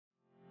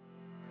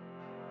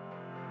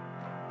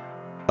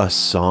A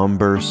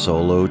somber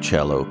solo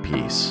cello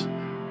piece.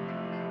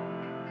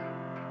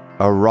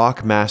 A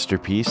rock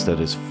masterpiece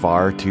that is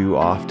far too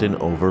often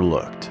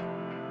overlooked.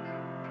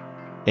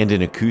 And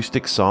an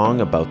acoustic song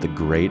about the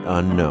great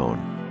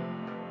unknown.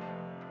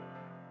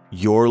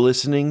 You're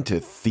listening to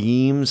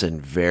Themes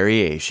and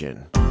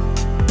Variation.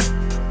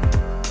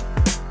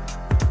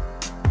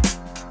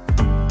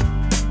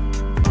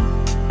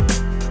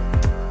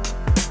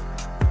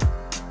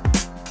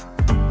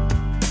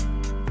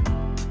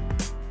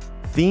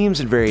 Themes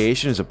and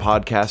Variation is a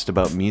podcast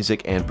about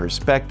music and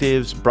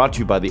perspectives, brought to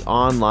you by the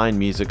online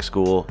music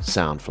school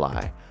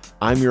Soundfly.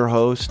 I'm your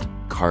host,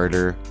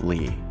 Carter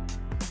Lee.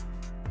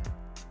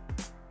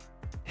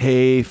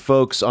 Hey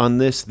folks, on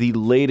this, the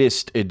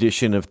latest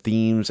edition of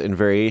Themes and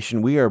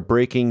Variation, we are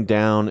breaking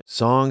down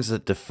songs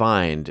that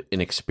defined an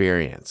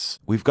experience.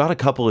 We've got a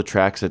couple of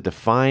tracks that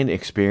define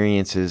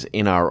experiences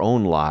in our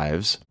own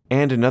lives,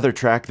 and another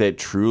track that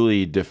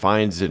truly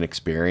defines an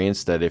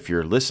experience that if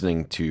you're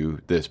listening to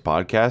this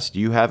podcast,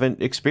 you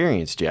haven't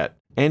experienced yet.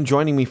 And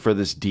joining me for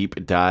this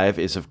deep dive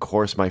is, of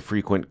course, my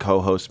frequent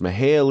co-host,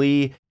 Mahea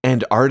Lee,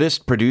 and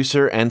artist,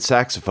 producer, and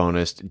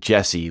saxophonist,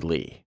 Jesse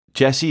Lee.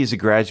 Jesse is a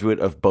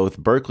graduate of both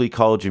Berklee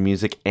College of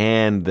Music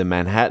and the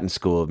Manhattan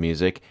School of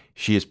Music.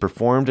 She has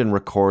performed and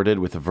recorded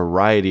with a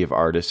variety of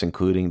artists,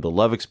 including The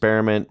Love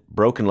Experiment,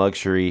 Broken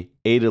Luxury,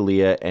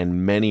 Adalia,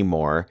 and many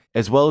more,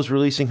 as well as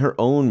releasing her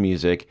own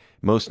music,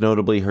 most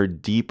notably her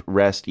Deep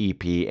Rest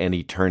EP and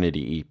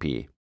Eternity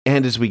EP.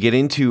 And as we get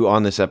into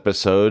on this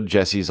episode,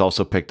 Jesse's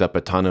also picked up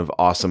a ton of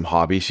awesome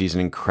hobbies. She's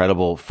an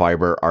incredible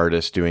fiber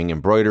artist doing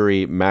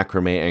embroidery,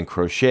 macrame, and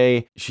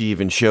crochet. She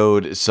even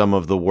showed some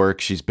of the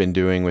work she's been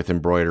doing with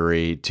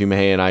embroidery to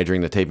Mahea and I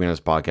during the taping of this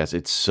podcast.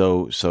 It's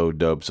so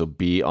dope. So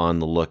be on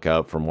the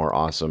lookout for more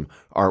awesome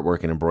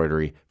artwork and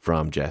embroidery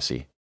from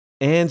Jesse.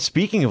 And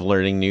speaking of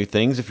learning new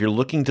things, if you're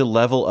looking to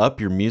level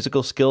up your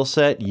musical skill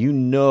set, you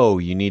know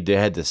you need to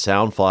head to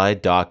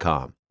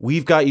soundfly.com.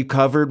 We've got you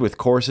covered with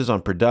courses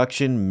on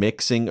production,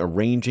 mixing,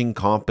 arranging,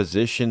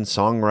 composition,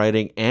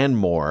 songwriting, and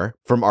more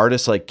from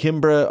artists like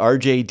Kimbra,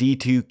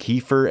 RJD2,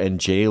 Kiefer, and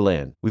Jay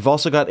Lynn. We've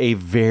also got a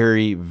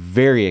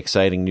very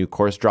exciting new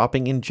course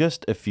dropping in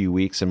just a few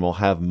weeks, and we'll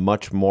have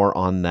much more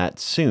on that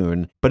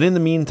soon. But in the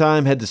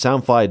meantime, head to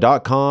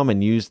soundfly.com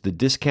and use the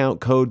discount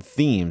code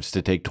THEMES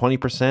to take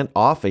 20%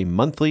 off a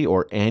monthly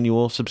or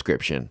annual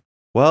subscription.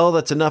 Well,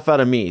 that's enough out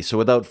of me, so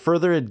without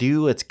further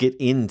ado, let's get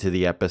into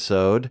the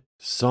episode.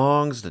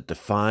 Songs that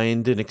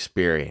defined an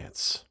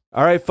experience.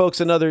 All right,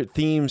 folks, another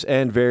Themes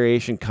and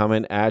Variation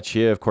coming at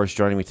you. Of course,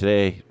 joining me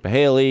today,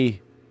 Mahea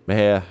Lee.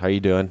 Mahea, how you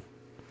doing?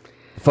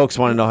 Folks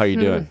want to know how you're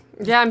doing.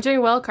 Yeah, I'm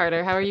doing well,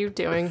 Carter. How are you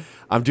doing?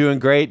 I'm doing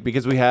great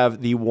because we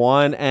have the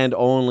one and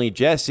only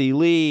Jesse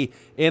Lee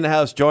in the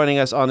house joining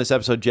us on this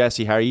episode.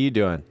 Jesse, how are you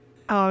doing?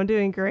 Oh, I'm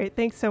doing great.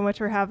 Thanks so much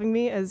for having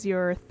me as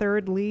your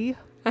third Lee.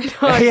 I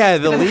know, yeah,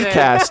 the Lee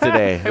cast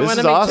today. I This is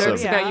make awesome.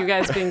 jokes about you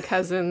guys being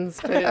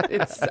cousins, but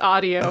it's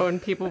audio and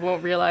people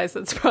won't realize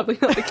that's probably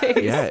not the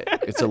case. Yeah,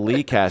 it's a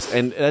Lee cast.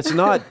 And that's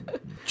not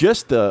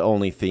just the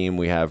only theme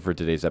we have for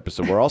today's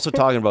episode. We're also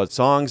talking about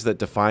songs that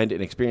defined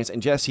an experience.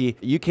 And Jesse,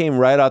 you came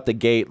right out the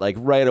gate, like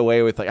right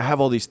away with I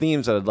have all these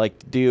themes that I'd like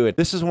to do. And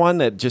this is one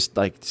that just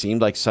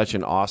seemed like such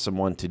an awesome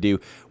one to do.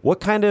 What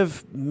kind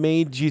of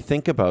made you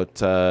think about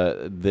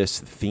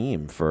this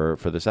theme for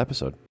this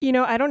episode? You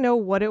know, I don't know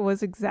what it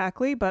was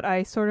exactly, but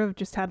I sort of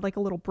just had a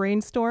little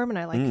brainstorm and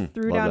I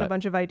threw down a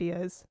bunch of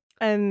ideas.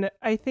 And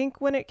I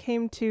think when it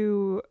came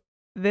to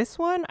this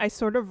one, I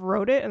sort of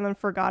wrote it and then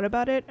forgot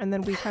about it. And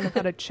then we kind of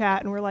had a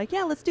chat and we're like,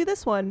 yeah, let's do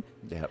this one.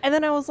 Yep. And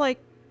then I was like,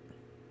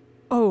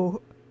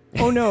 oh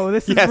no,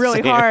 this is Yes,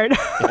 really yeah. hard.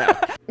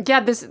 Yeah,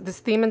 this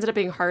theme ended up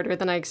being harder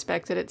than I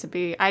expected it to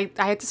be. I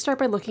had to start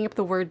by looking up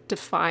the word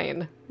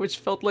define, which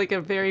felt like a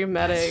very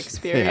meta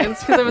experience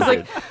because I was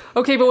like,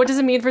 okay, but what does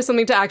it mean for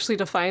something to actually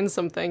define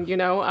something, you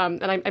know?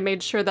 And I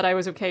made sure that I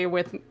was okay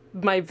with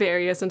my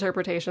various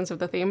interpretations of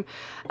the theme.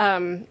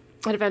 And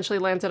eventually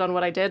landed on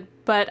what I did,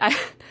 but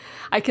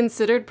I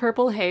considered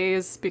Purple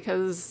Haze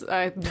because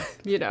right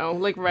Very away I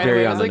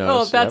on was the like,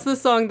 nose, that's yep. the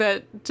song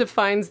that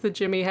defines the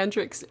Jimi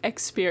Hendrix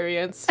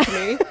experience to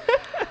me.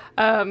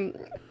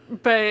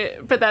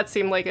 But that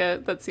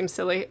seemed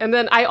silly. And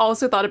then I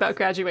also thought about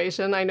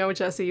Graduation. I know,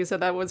 Jesse, you said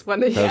that was one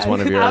that That was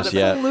one of yours,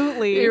 yeah.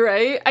 Absolutely. You're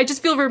right. I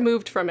just feel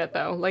removed from it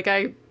though.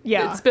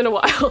 Yeah. It's been a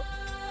while.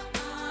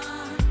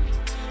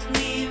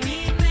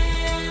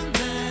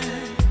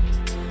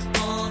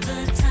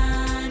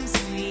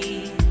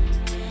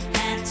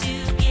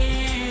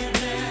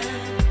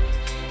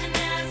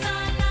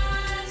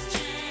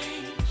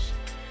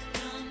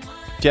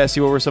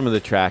 Jesse, what were some of the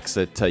tracks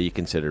that you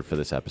considered for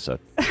this episode?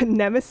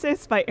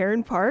 Nemesis by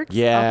Aaron Parks.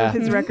 Yeah. Off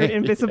of his record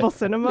Invisible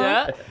Cinema.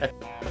 Yeah.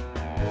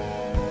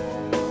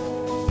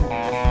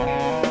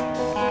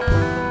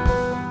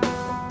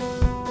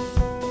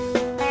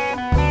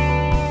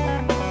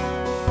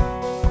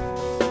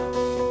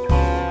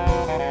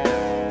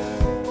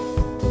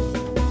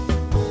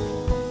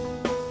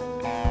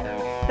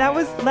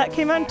 That that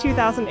came out in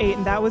 2008,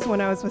 and that was when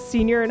I was a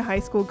senior in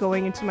high school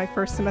going into my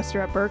first semester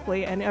at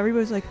Berkeley, and everybody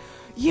was like,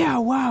 yeah,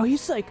 wow,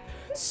 he's like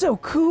so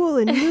cool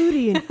and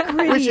moody and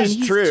gritty. Which is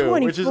and true,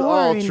 he's which is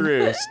all and...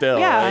 true still.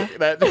 Yeah.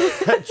 Like,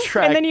 that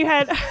track. And then you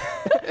had,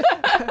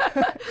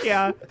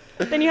 yeah.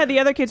 Then you had the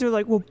other kids who were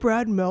like, well,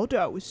 Brad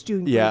Mehldau was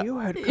doing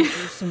Radiohead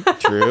covers. And,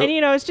 true. and,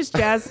 you know, it's just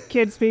jazz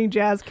kids being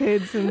jazz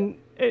kids. And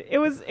it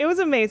was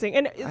amazing.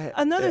 And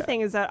another thing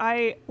is that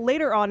I,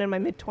 later on in my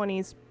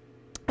mid-20s,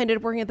 I ended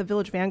up working at the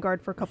Village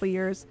Vanguard for a couple of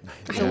years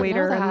as a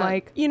waiter. And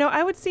like, you know,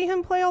 I would see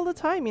him play all the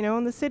time, you know,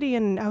 in the city.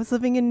 And I was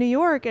living in New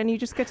York, and you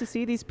just get to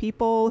see these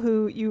people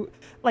who you,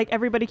 like,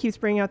 everybody keeps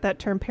bringing out that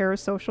term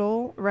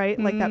parasocial, right?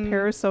 Like that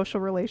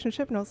parasocial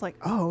relationship. And I was like,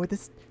 oh,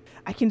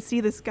 I can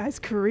see this guy's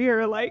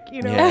career, like,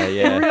 you know,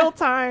 in real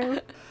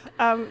time.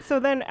 So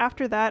then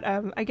after that,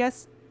 I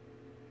guess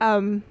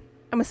I'm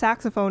a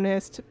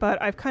saxophonist, but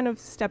I've kind of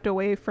stepped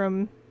away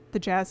from the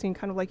jazz scene,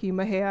 kind of like you,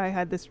 Mahia. I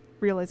had this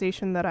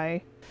realization that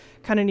I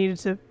kind of needed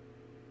to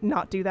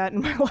not do that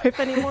in my life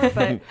anymore.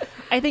 But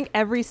I think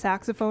every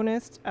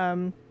saxophonist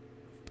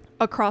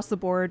across the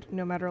board,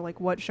 no matter like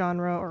what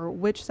genre or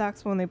which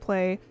saxophone they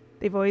play,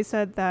 they've always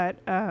said that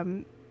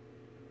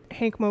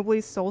Hank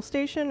Mobley's Soul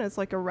Station is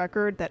like a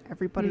record that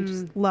everybody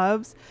just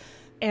loves.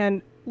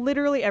 And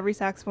literally every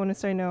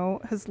saxophonist I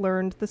know has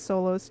learned the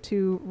solos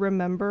to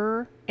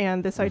remember,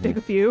 and this I dig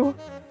a few.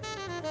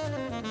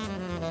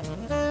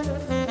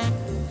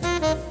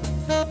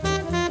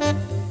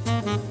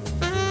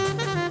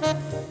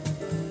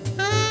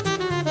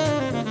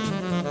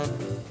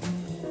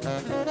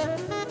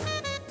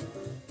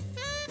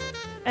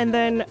 And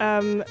then,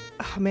 oh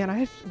man, I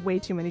have way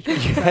too many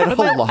choices. You had a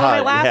lot. My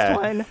last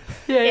one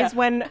Yeah. is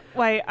when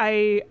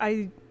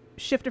I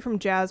shifted from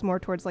jazz more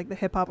towards like the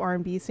hip hop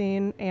R&B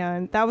scene,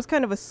 and that was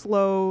kind of a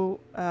slow,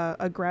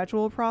 a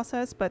gradual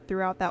process. But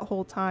throughout that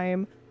whole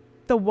time,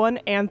 the one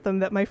anthem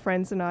that my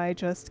friends and I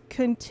just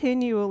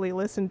continually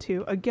listened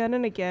to again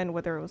and again,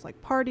 whether it was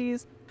like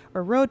parties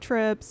or road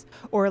trips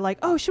or like,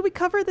 oh, should we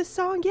cover this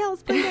song? Yeah,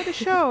 let's play it at a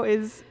show.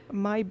 Is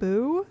My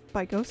Boo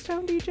by Ghost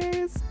Town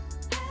DJs.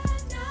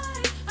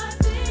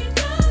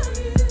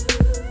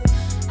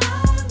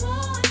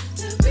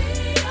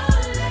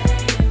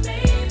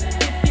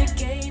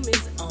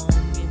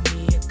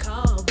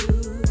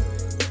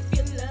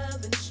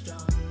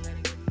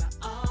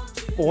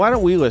 Well, why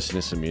don't we listen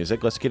to some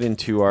music? Let's get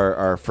into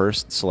our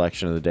first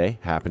selection of the day.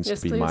 Happens to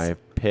be please. my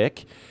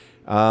pick.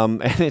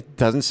 And it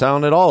doesn't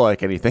sound at all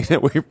like anything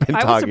that we've been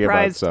talking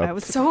about.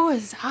 So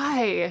was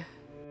I.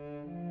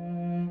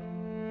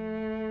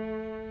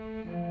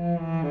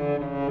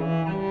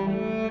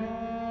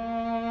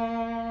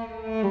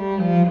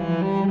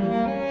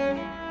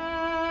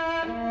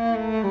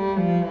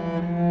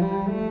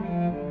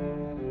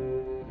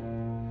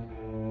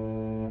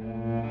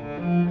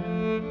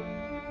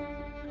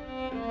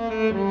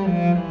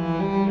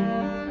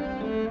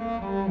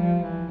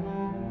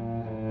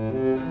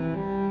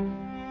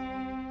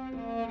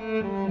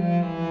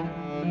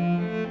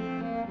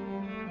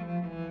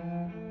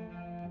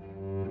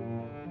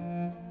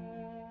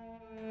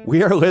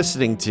 We are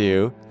listening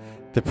to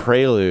the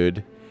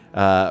prelude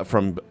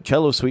from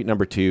Cello Suite No.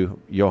 2,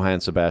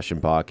 Johann Sebastian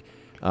Bach.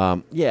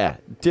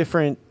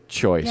 Different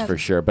choice for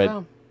sure,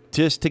 but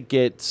just to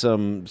get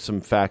some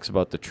facts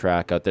about the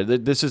track out there,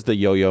 this is the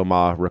Yo-Yo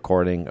Ma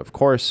recording, of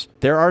course.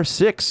 There are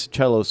 6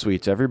 cello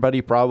suites.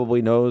 Everybody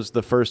probably knows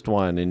the first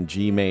one in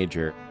G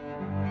major.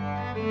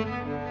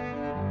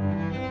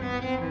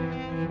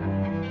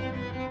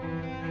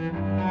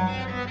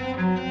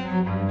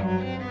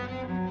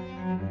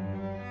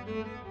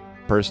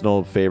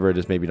 Personal favorite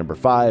is maybe number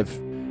 5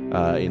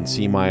 in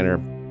C minor.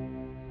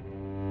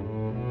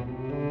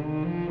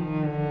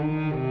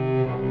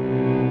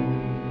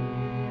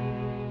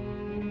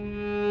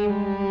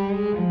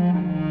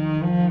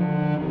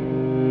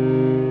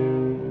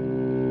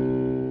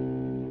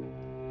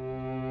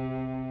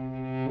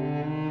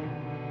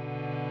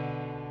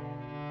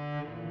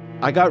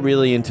 I got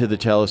really into the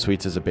cello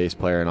suites as a bass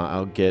player, and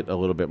I'll get a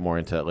little bit more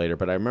into that later,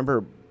 but I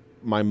remember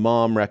my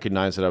mom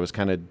recognized that I was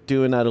kind of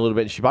doing that a little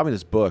bit. And she bought me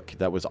this book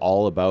that was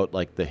all about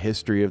like the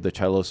history of the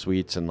cello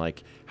suites and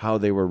like how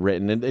they were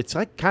written. And it's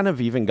like kind of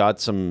even got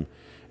some,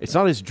 it's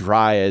not as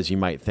dry as you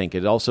might think.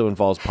 It also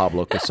involves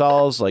Pablo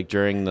Casals, like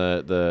during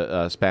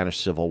the Spanish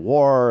Civil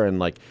War, and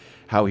like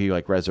how he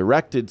like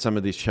resurrected some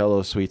of these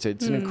cello suites.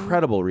 It's an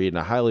incredible read, and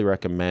I highly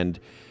recommend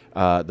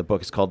the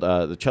book. Is called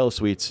The Cello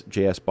Suites,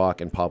 J.S.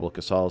 Bach and Pablo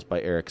Casals by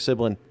Eric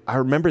Siblin. I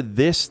remember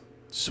this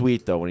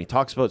suite, though, when he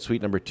talks about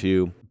suite number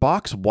 2,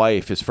 Bach's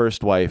wife, his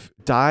first wife,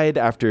 died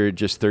after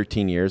just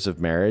 13 years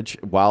of marriage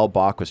while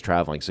Bach was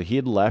traveling. So he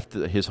had left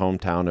his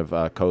hometown of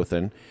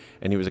Cothen,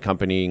 and he was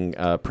accompanying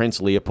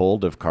Prince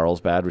Leopold of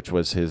Carlsbad, which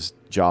was his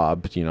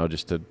job, you know,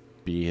 just to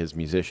be his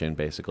musician,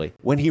 basically.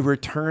 When he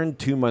returned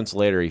 2 months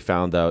later, he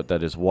found out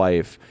that his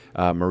wife,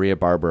 Maria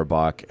Barbara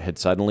Bach, had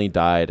suddenly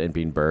died and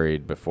been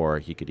buried before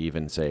he could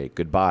even say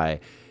goodbye.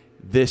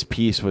 This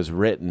piece was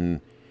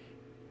written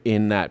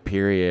in that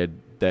period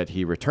that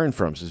he returned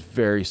from. So it's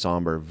very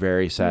somber,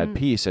 very sad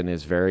piece, and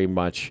is very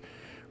much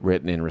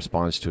written in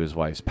response to his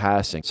wife's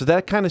passing. So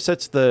that kind of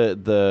sets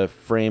the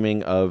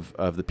framing of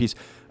the piece.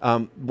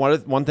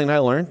 One thing I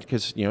learned,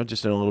 because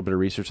just in a little bit of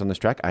research on this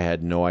track, I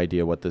had no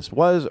idea what this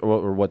was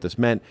or what this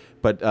meant.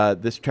 But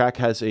this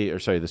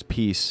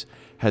piece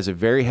has a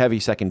very heavy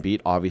second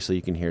beat. Obviously,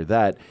 you can hear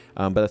that,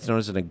 but that's known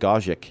as an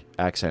agogic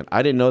accent.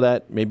 I didn't know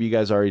that. Maybe you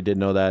guys already did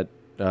know that.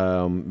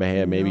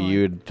 Maybe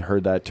you'd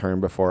heard that term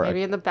before.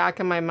 Maybe in the back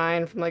of my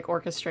mind from like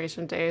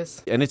orchestration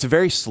days. And it's a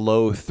very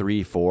slow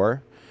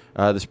 3/4.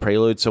 This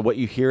prelude. So what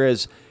you hear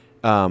is,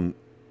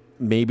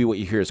 maybe what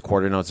you hear is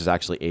quarter notes is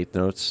actually eighth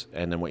notes,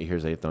 and then what you hear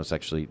is eighth notes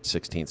actually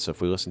 16th. So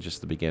if we listen just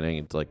to the beginning,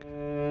 it's like 2,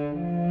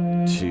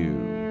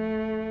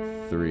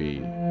 3,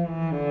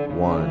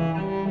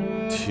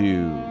 1,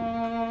 2,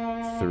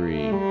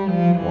 3,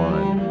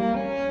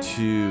 1,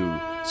 2.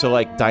 So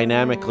like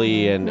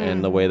dynamically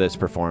and the way that's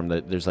performed,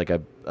 that there's like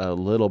a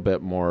little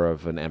bit more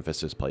of an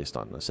emphasis placed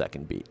on the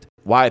second beat.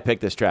 Why I picked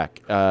this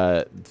track?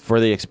 For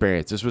the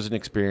experience. This was an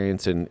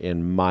experience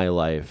in my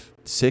life.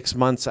 6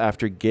 months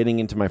after getting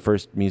into my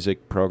first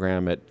music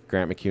program at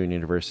Grant MacEwan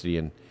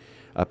University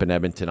up in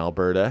Edmonton,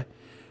 Alberta,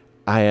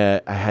 I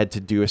had to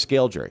do a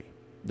scale jury.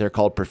 They're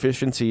called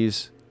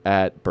proficiencies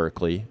at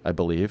Berklee, I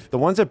believe. The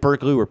ones at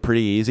Berklee were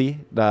pretty easy,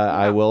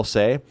 I will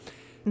say.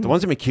 The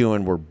ones at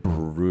MacEwan were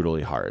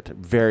brutally hard,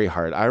 very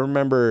hard. I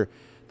remember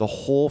the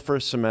whole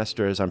first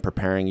semester as I'm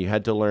preparing, you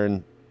had to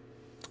learn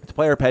to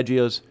play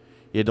arpeggios.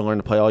 You had to learn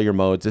to play all your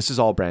modes. This is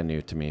all brand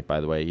new to me, by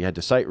the way. You had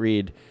to sight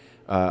read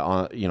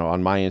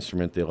on my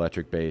instrument, the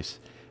electric bass,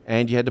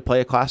 and you had to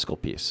play a classical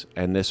piece.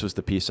 And this was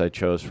the piece I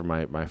chose for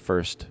my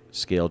first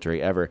scale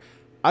jury ever.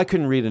 I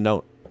couldn't read a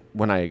note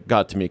when I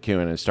got to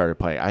MacEwan and started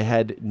playing. I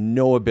had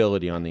no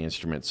ability on the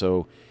instrument,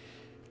 so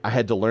I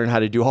had to learn how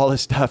to do all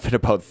this stuff in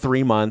about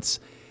 3 months.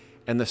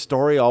 And the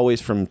story always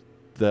from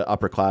the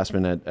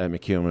upperclassmen at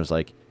MacEwan was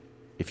like,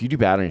 if you do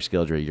bad on your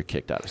scale jury, you're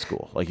kicked out of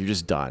school. Like, you're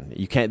just done.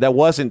 You can't. That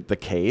wasn't the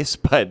case,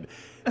 but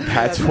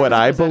that's what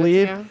I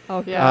believe.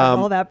 Oh, yeah.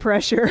 All that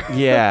pressure.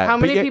 Yeah. How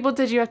many people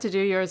did you have to do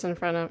yours in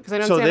front of? Because I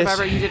know in Santa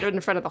Barbara, you did it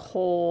in front of the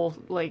whole,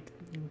 like,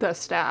 the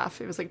staff.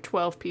 It was like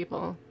 12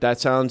 people. That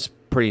sounds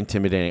pretty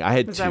intimidating. I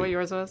had 2. Was that what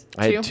yours was?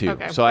 I had 2.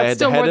 Okay. So I had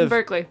still more than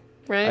Berklee,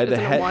 right? Isn't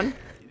it 1?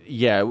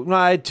 Yeah, no,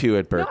 I had 2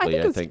 at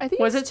Berklee, I think.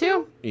 Was it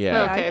 2?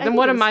 Yeah. Okay, I then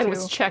one of was mine 2.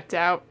 was checked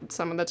out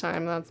some of the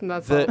time.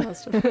 That's all it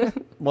must have been.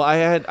 Well, I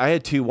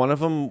had 2. One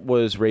of them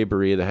was Ray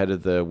Barree, the head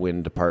of the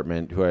wind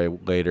department, who I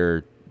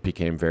later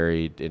became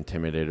very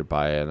intimidated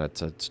by, and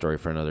that's a story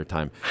for another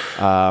time.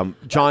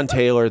 John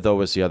Taylor, though,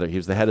 was the other. He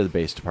was the head of the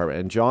bass department.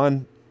 And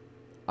John,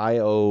 I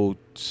owe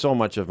so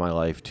much of my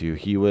life to.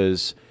 He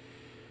was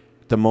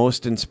the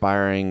most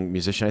inspiring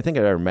musician I think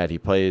I've ever met. He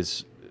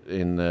plays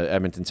in the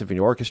Edmonton Symphony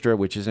Orchestra,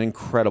 which is an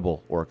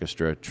incredible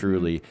orchestra,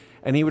 truly.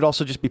 Mm-hmm. And he would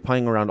also just be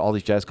playing around all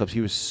these jazz clubs. He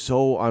was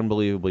so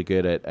unbelievably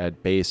good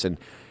at bass. And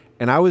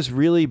I was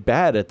really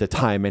bad at the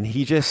time, and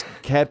he just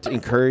kept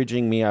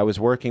encouraging me. I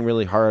was working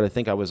really hard. I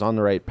think I was on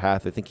the right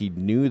path. I think he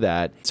knew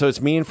that. So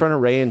it's me in front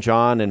of Ray and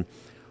John, and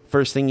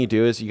first thing you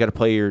do is you got to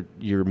play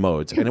your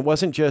modes. And it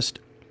wasn't just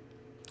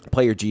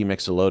play your G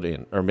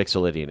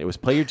Mixolydian. It was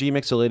play your G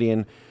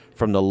Mixolydian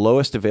from the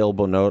lowest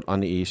available note on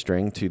the E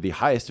string to the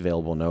highest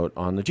available note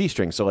on the G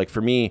string. So like for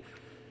me,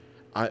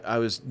 I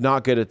was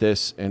not good at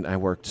this, and I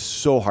worked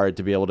so hard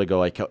to be able to go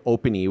like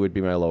open E would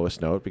be my lowest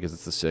note because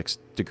it's the 6th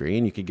degree,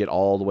 and you could get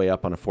all the way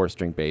up on a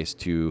 4-string bass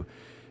to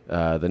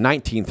the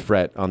 19th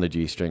fret on the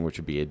G string, which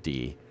would be a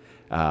D.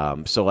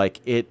 So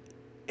like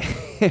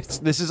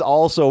this is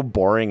all so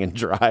boring and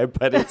dry,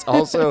 but it's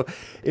also,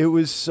 it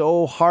was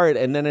so hard.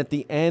 And then at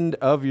the end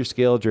of your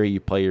scale jury, you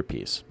play your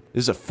piece.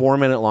 This is a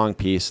 4-minute long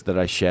piece that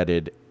I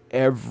shedded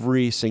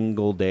every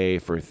single day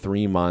for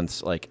 3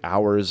 months, like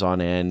hours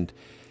on end.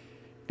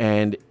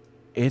 And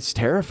it's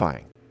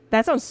terrifying.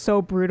 That sounds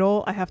so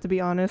brutal. I have to be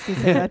honest and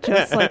say that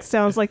just like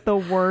sounds like the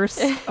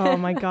worst. Oh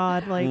my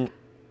God. Like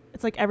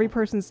it's like every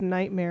person's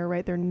nightmare,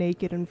 right? They're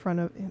naked in front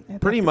of.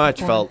 Pretty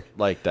much felt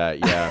like that.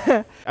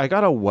 Yeah. I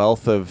got a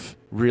wealth of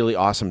really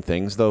awesome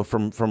things though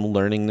from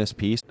learning this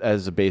piece.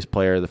 As a bass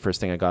player, the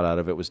first thing I got out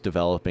of it was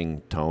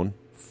developing tone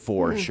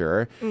for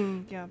sure.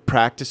 Yeah.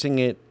 Practicing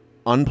it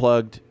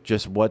unplugged,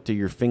 just what do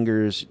your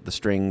fingers, the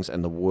strings,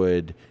 and the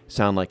wood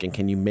sound like, and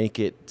can you make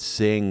it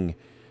sing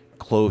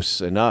close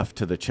enough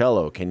to the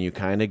cello? Can you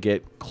kind of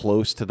get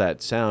close to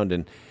that sound?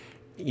 And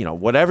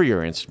whatever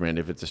your instrument,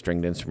 if it's a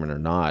stringed instrument or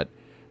not,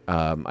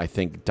 I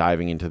think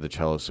diving into the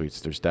cello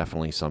suites, there's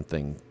definitely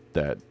something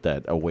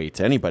that awaits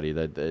anybody,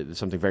 that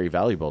something very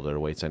valuable that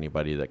awaits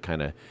anybody that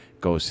kind of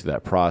goes through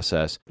that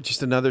process.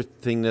 Just another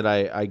thing that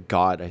I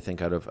got, I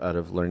think, out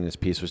of learning this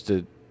piece was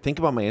to think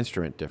about my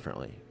instrument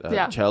differently.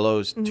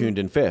 Cello's tuned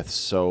in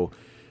fifths,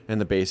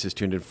 and the bass is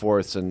tuned in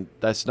fourths, and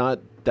that's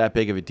not that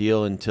big of a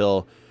deal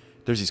until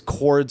there's these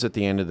chords at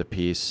the end of the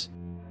piece.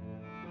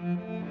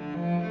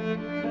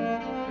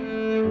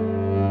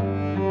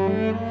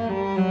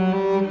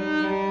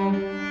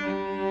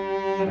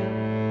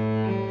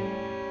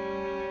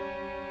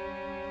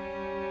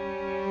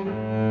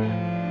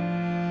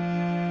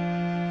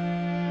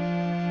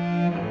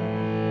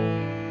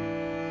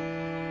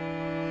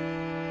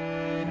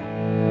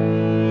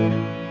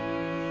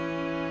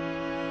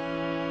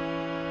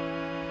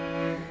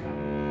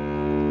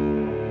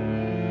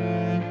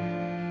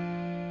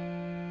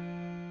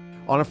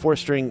 on a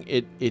 4-string,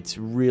 it's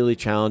really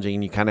challenging,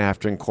 and you kind of have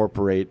to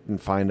incorporate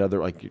and find other,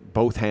 like,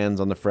 both hands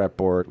on the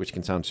fretboard, which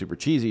can sound super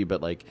cheesy, but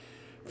like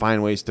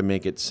find ways to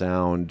make it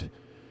sound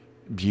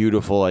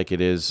beautiful like it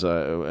is,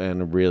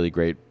 and a really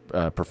great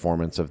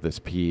performance of this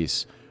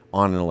piece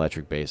on an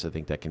electric bass. I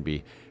think that can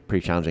be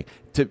pretty challenging.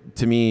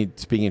 To me,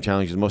 speaking of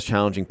challenges, the most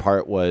challenging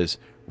part was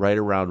right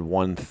around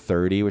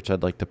 1:30, which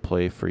I'd like to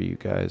play for you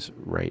guys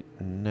right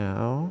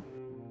now.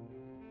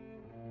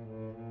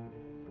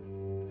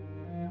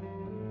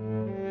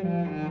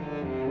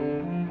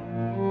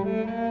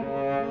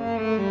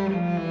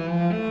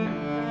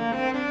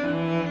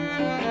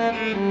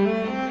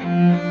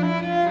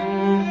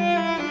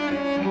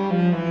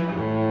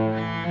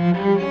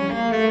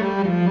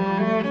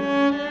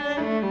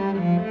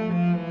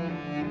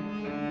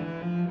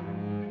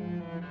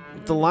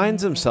 The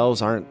lines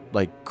themselves aren't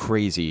like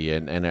crazy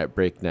and at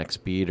breakneck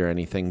speed or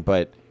anything,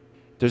 but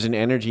there's an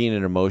energy and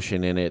an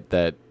emotion in it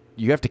that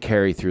you have to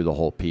carry through the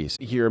whole piece.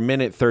 You're a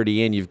minute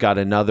 30 in, you've got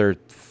another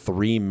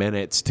 3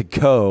 minutes to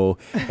go,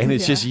 and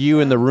it's just you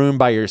in the room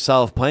by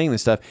yourself playing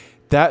this stuff.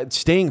 That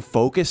staying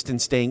focused and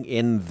staying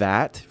in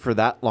that for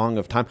that long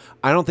of time,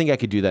 I don't think I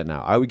could do that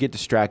now. I would get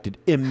distracted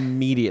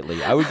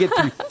immediately. I would get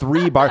through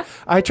 3 bars.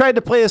 I tried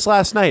to play this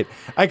last night.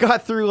 I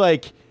got through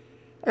like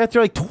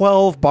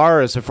 12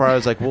 bars before I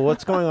was like, well,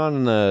 what's going on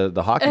in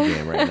the hockey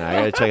game right now? I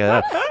gotta check it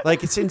out.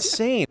 Like, it's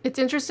insane. It's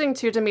interesting,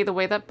 too, to me, the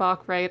way that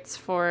Bach writes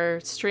for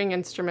string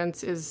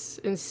instruments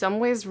is in some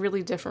ways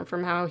really different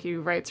from how he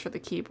writes for the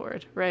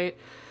keyboard, right?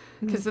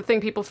 Because the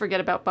thing people forget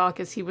about Bach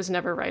is he was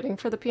never writing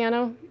for the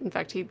piano. In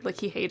fact,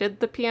 he hated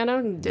the piano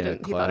and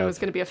he thought it was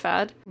going to be a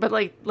fad. But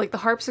like the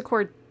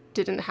harpsichord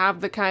didn't have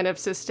the kind of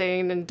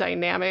sustain and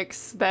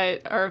dynamics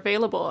that are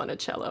available on a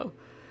cello.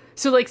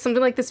 So like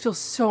something like this feels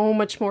so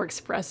much more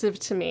expressive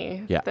to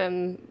me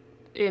than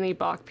any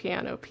Bach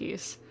piano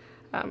piece.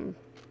 I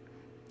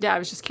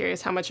was just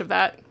curious how much of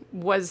that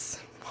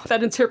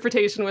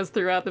interpretation was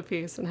throughout the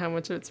piece and how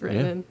much of it's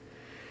written in.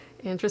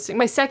 Interesting.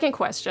 My second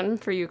question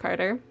for you,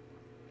 Carter,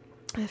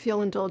 if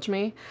you'll indulge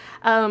me.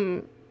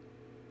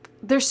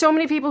 There's so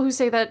many people who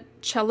say that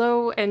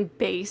cello and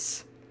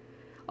bass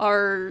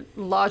are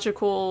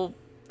logical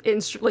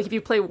like if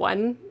you play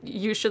one,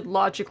 you should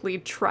logically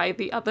try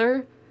the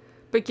other.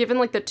 But given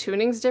like the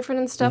tuning's different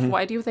and stuff,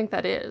 why do you think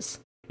that is?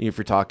 If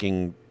you're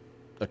talking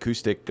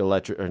acoustic bass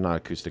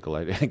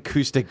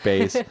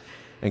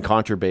and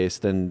contrabass,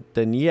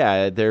 then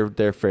yeah,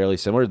 they're fairly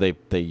similar.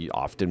 They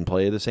often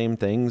play the same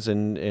things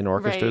in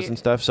orchestras and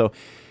stuff. So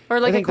or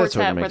like a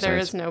quartet where there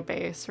is no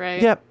bass, right?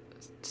 Yep.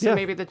 So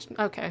maybe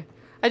okay.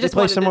 I just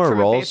play wanted similar it from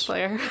roles. A bass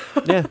player.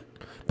 Yeah.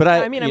 But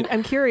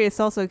I'm curious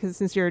also because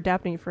since you're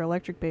adapting for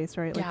electric bass,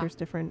 right? Like there's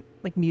different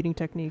like muting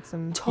techniques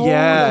and totally.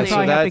 You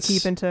probably have to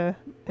keep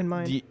in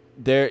mind.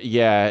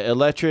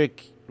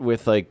 Electric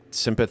with like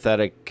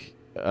sympathetic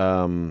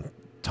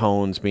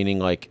tones, meaning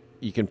like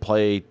you can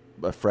play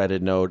a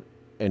fretted note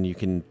and you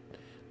can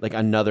like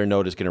another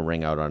note is going to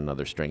ring out on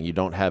another string. You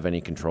don't have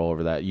any control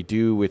over that. You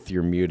do with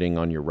your muting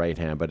on your right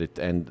hand, but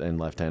and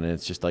left hand, and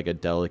it's just like a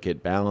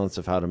delicate balance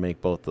of how to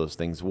make both those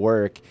things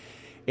work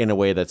in a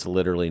way that's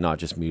literally not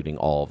just muting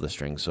all of the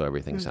strings, so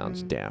everything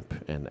sounds damp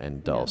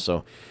and dull.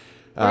 So,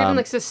 or even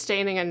like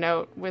sustaining a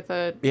note with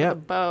a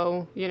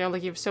bow,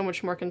 like you have so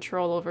much more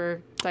control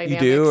over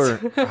dynamics. You do,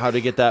 or how to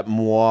get that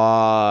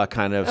moi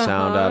kind of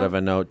sound out of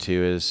a note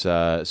too is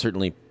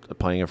certainly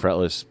playing a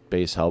fretless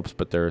bass helps,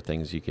 but there are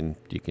things you can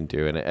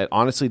do. And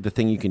honestly, the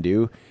thing you can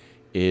do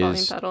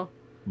is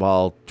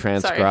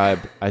transcribe.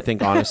 Sorry. I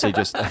think honestly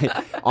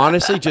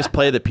just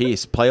play the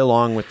piece, play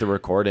along with the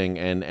recording,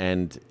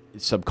 and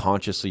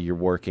subconsciously you're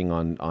working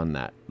on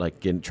that, like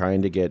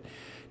trying to get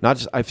not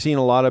just I've seen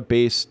a lot of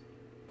bass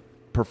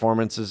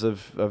performances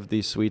of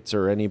these suites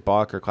or any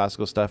Bach or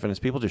classical stuff, and it's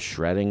people just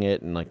shredding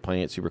it and like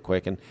playing it super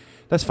quick, and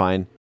that's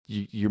fine.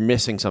 You're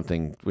missing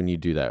something when you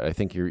do that. I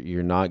think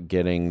you're not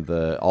getting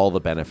all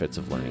the benefits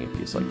of learning a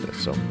piece like this.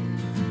 So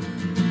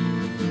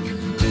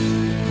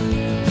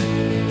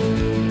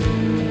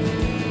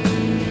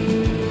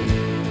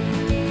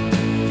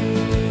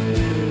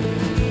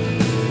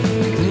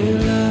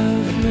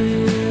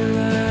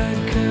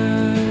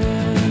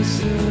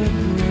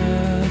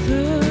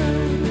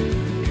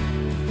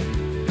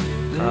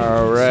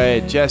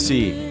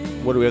Jesse,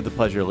 what do we have the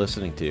pleasure of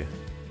listening to?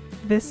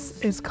 This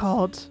is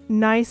called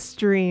Nice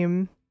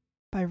Dream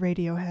by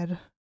Radiohead.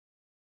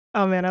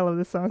 Oh man, I love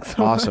this song so much.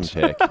 Awesome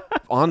pick.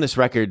 On this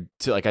record,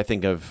 I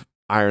think of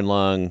Iron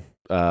Lung,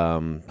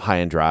 High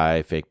and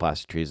Dry, Fake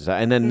Plastic Trees,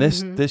 and then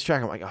this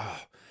track, I'm like, oh,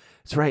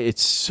 that's right.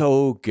 It's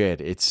so good.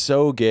 It's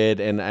so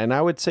good, and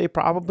I would say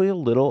probably a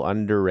little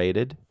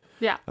underrated.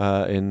 Yeah.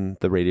 In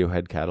the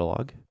Radiohead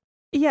catalog.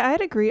 Yeah,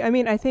 I'd agree. I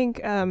mean, I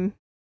think.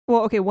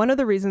 One of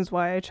the reasons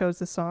why I chose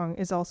this song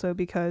is also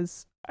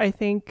because I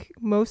think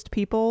most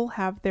people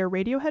have their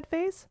Radiohead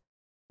phase,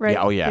 right?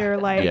 Yeah, oh, yeah. They're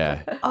like,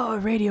 oh,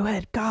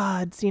 Radiohead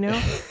gods,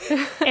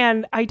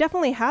 And I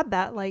definitely had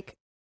that. Like,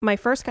 my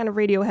first kind of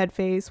Radiohead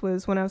phase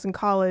was when I was in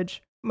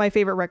college. my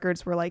favorite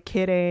records were like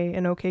Kid A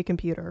and OK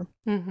Computer.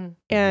 Mm-hmm.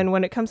 And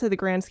when it comes to the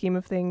grand scheme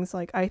of things,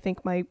 like I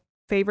think my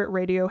favorite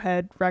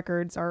Radiohead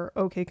records are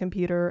OK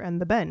Computer and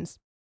The Bends.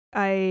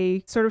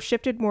 I sort of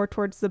shifted more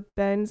towards The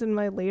Bends in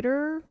my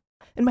later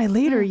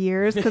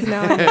years, because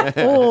now I'm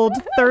old,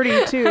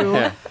 32.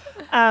 Yeah.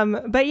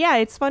 But yeah,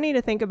 it's funny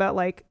to think about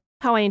like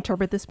how I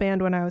interpret this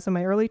band when I was in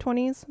my early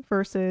 20s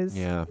versus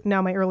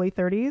now my early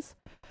 30s.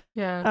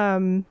 Yeah.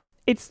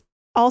 It's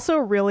also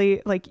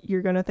really like,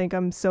 you're gonna think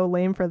I'm so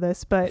lame for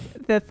this, but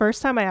the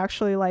first time I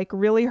actually like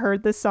really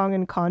heard this song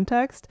in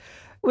context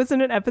was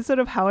in an episode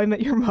of How I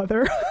Met Your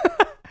Mother.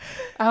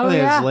 Oh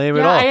think yeah, it's lame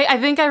at all. I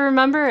think I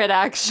remember it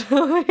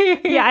actually.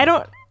 Yeah, I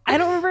don't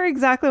remember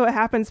exactly what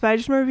happens, but I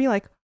just remember being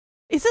like,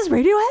 "Is this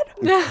Radiohead?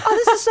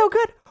 Oh, this is so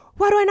good.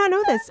 Why do I not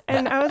know this?"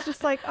 And I was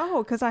just like,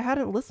 "Oh, because I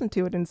hadn't listened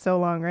to it in so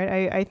long,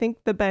 right?" I think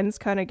The Bends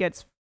kind of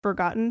gets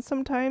forgotten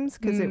sometimes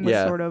because it was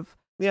sort of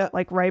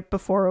like right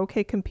before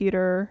OK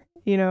Computer,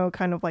 you know,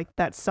 kind of like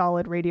that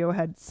solid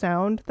Radiohead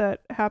sound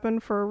that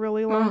happened for a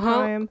really long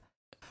time.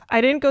 I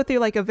didn't go through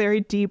like a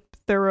very deep,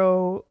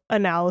 thorough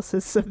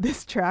analysis of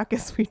this track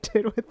as we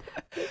did with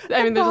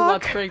I mean, there's a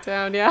lot to break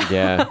down, yeah.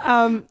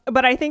 Yeah.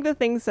 But I think the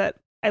things that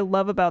I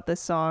love about this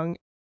song,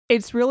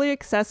 it's really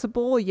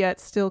accessible, yet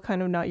still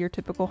kind of not your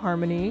typical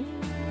harmony.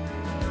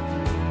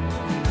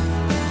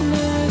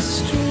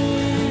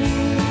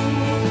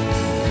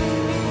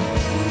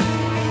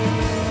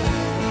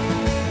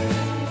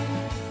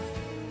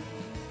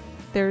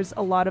 There's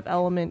a lot of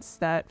elements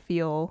that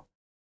feel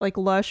like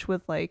lush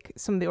with like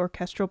some of the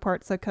orchestral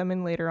parts that come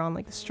in later on,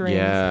 like the strings.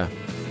 Yeah.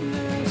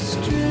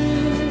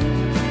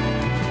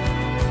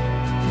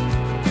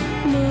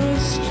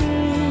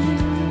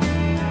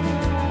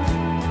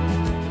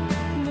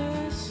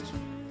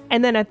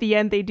 And then at the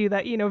end they do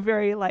that, you know,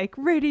 very like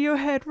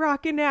Radiohead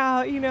rocking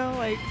out, you know,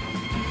 like.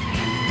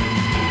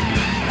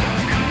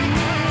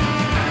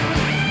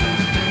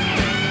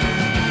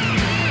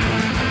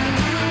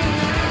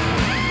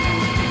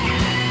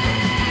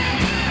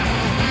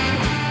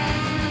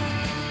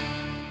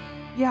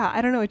 Yeah,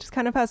 I don't know. It just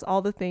kind of has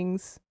all the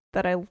things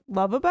that I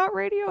love about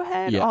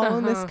Radiohead, all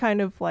in this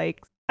kind of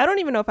like, I don't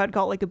even know if I'd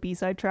call it like a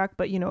B-side track,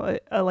 but you know,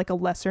 like a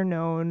lesser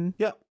known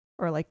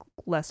or like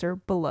lesser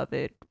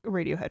beloved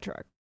Radiohead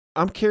track.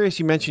 I'm curious,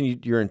 you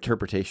mentioned your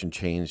interpretation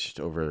changed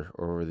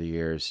over the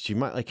years. Do you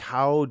mind, like,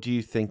 how do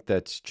you think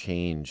that's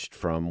changed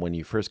from when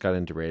you first got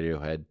into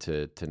Radiohead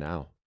to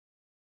now?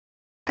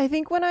 I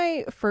think when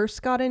I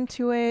first got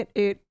into it,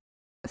 it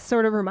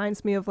sort of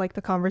reminds me of like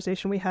the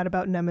conversation we had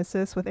about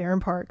Nemesis with Aaron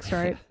Parks,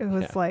 right? It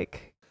was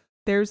like,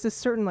 there's this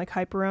certain like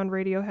hype around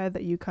Radiohead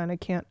that you kind of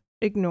can't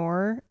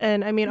ignore.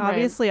 And I mean,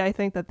 obviously I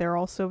think that they're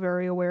also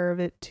very aware of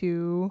it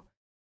too,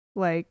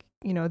 like,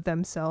 you know,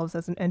 themselves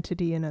as an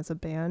entity and as a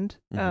band.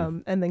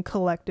 And then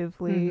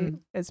collectively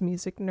as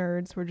music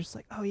nerds, we're just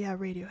like, oh yeah,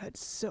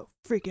 Radiohead's so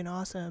freaking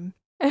awesome.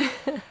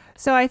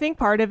 So I think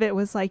part of it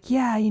was like,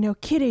 yeah, you know,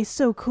 Kid A's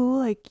so cool,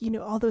 like, you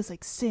know, all those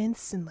like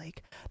synths and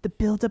like the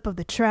buildup of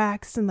the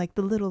tracks and like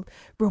the little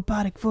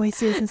robotic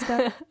voices and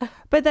stuff.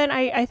 But then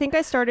I think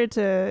I started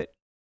to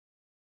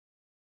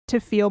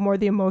feel more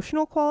the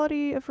emotional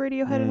quality of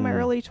Radiohead in my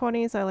early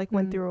 20s. I like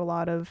went through a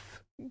lot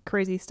of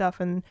crazy stuff,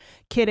 and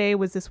Kid A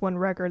was this one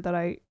record that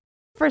I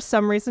for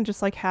some reason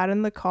just like had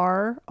in the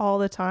car all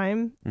the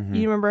time.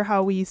 You remember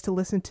how we used to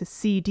listen to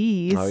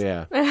CDs? Oh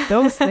yeah.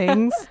 Those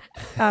things.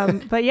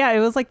 But yeah, it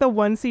was like the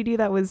one CD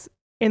that was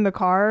in the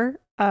car.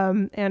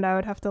 And I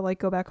would have to like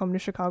go back home to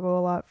Chicago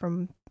a lot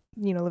from,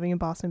 you know, living in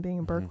Boston, being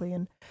in Berkeley.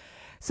 And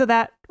so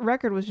that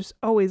record was just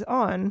always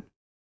on.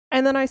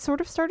 And then I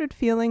sort of started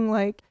feeling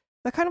like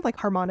the kind of like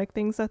harmonic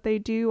things that they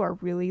do are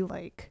really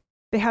like,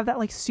 they have that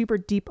like super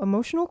deep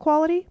emotional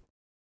quality.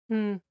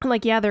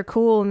 Like, yeah, they're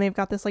cool and they've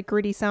got this like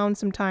gritty sound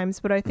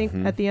sometimes, but I think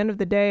at the end of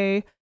the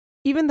day,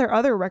 even their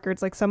other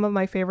records, like some of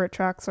my favorite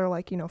tracks are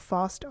like, you know,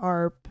 Faust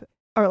Arp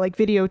or like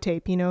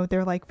Videotape, you know,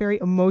 they're like very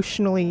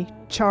emotionally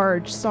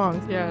charged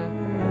songs. Yeah.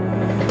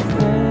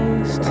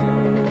 Face to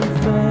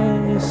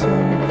face,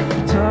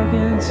 I'm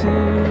talking to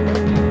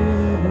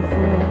you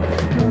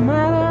before. No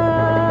matter.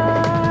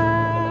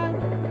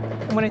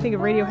 And when I think of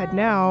Radiohead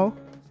now,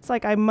 it's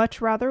like I much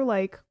rather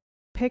like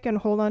pick and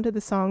hold on to the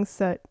songs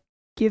that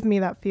give me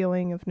that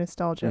feeling of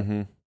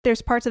nostalgia.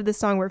 There's parts of this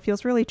song where it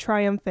feels really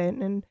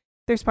triumphant, and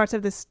there's parts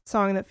of this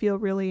song that feel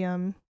really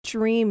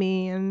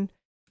dreamy. And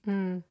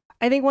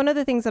I think one of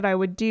the things that I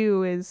would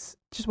do is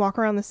just walk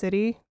around the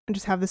city and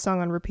just have this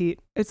song on repeat.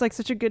 It's like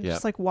such a good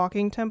just like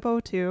walking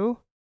tempo too.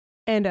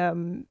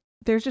 And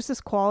there's just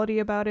this quality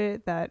about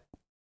it that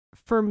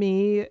for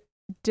me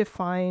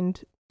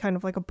defined kind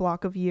of like a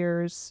block of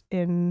years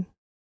in,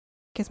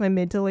 I guess, my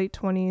mid to late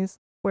 20s,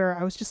 where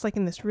I was just like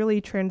in this really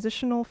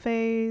transitional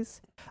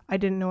phase. I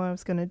didn't know what I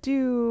was going to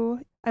do.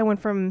 I went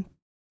from,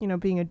 you know,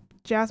 being a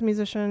jazz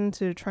musician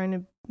to trying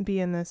to be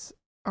in this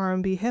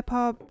R&B hip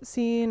hop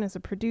scene as a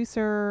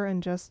producer,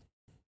 and just,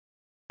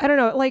 I don't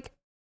know, like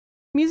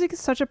music is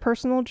such a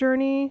personal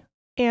journey.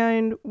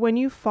 And when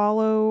you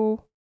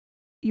follow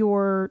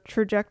your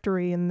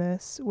trajectory in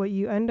this, what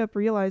you end up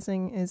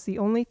realizing is the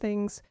only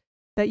things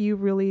that you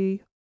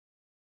really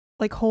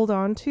like hold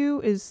on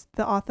to is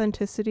the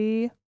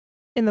authenticity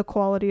and the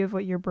quality of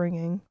what you're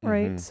bringing,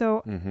 right?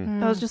 So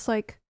I was just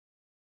like,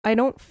 I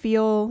don't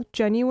feel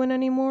genuine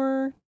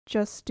anymore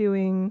just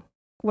doing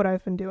what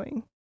I've been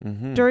doing.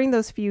 During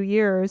those few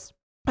years,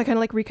 I kind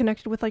of like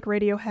reconnected with like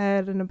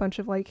Radiohead and a bunch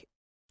of like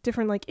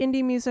different like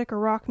indie music or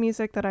rock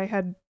music that I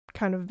had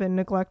kind of been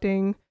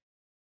neglecting.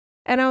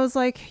 And I was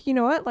like, you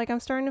know what? Like I'm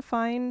starting to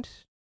find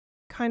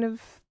kind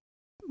of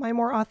my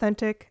more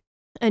authentic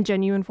and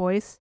genuine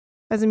voice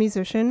as a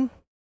musician,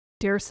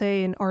 dare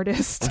say an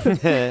artist,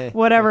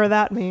 whatever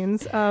that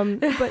means.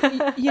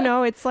 But you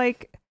know, it's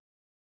like,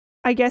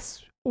 I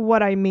guess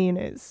what I mean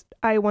is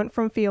I went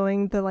from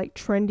feeling the like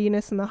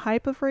trendiness and the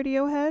hype of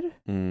Radiohead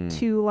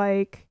to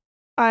like,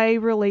 I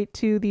relate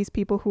to these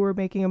people who were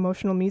making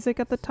emotional music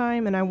at the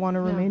time, and I want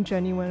to remain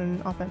genuine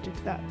and authentic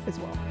to that as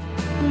well.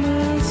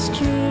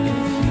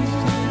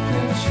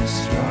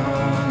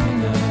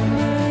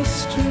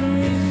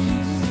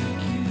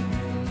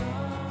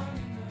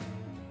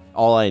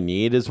 All I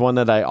Need is one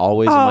that I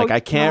always am like, I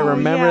can't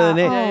remember the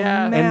name.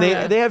 And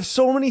they have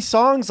so many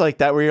songs like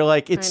that where you're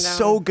like, it's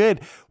so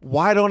good.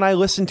 Why don't I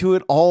listen to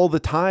it all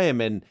the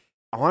time? And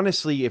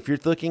honestly, if you're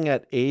looking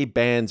at a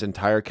band's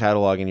entire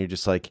catalog and you're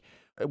just like,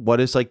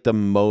 what is like the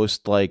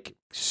most like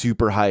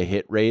super high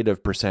hit rate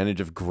of percentage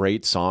of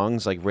great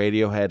songs? Like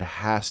Radiohead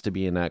has to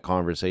be in that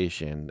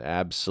conversation.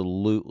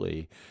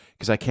 Absolutely.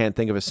 Because I can't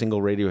think of a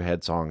single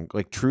Radiohead song,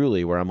 like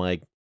truly, where I'm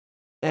like,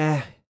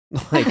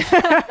 like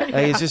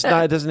it's just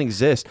not, it doesn't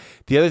exist.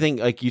 The other thing,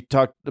 like you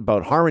talked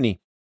about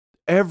harmony,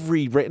 not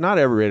every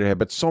Radiohead,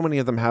 but so many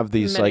of them have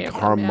these like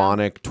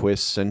harmonic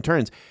twists and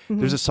turns.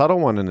 There's a subtle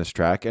one in this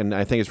track, and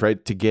I think it's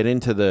right to get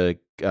into the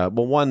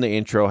the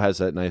intro has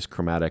that nice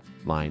chromatic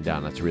line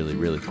down. That's really,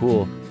 really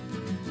cool.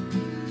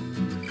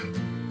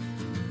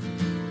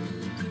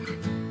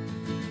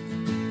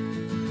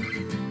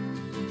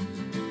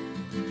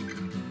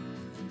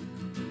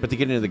 But to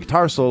get into the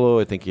guitar solo,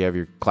 I think you have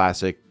your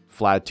classic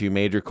flat 2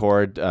 major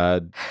chord.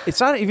 It's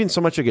not even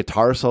so much a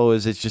guitar solo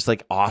as it's just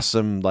like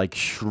awesome, like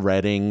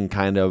shredding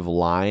kind of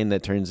line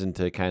that turns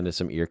into kind of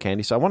some ear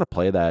candy. So I want to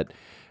play that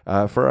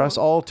for us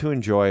all to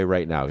enjoy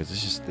right now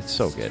because it's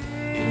so good.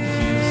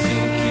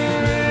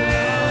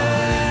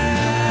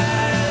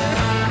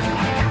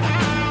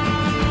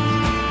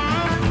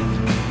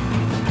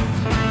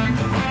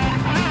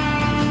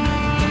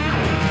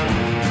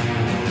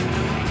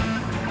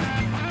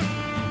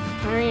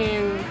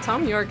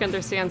 Thom Yorke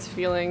understands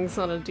feelings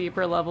on a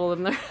deeper level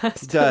than the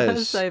rest of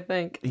us, I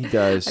think. He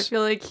does. I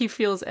feel like he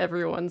feels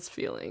everyone's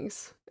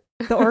feelings.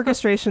 The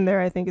orchestration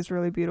there, I think, is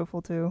really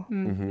beautiful too.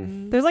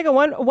 There's like a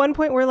one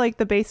point where like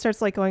the bass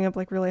starts like going up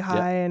like really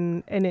high,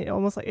 and it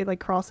almost like it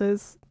like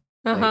crosses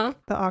like,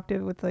 the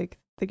octave with like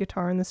the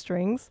guitar and the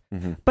strings,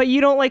 but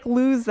you don't like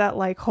lose that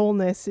like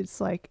wholeness.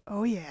 It's like,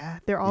 oh yeah,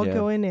 they're all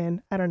going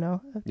in. I don't know.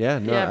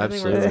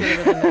 Absolutely.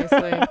 Really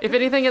nicely. If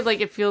anything,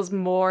 it feels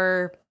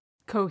more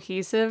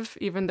cohesive,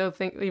 even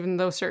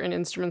though certain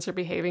instruments are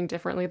behaving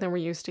differently than we're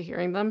used to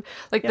hearing them.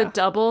 Like the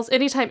doubles,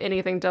 anytime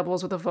anything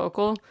doubles with a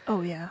vocal,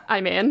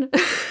 I'm in.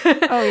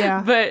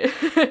 But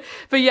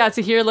yeah,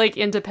 to hear like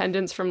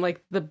independence from like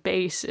the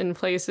bass in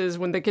places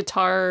when the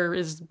guitar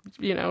is,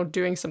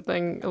 doing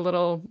something a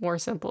little more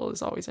simple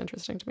is always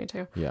interesting to me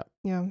too. Yeah.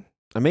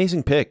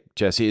 Amazing pick,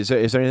 Jesse. Is there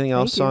anything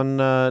else on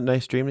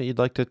Nice Dream that you'd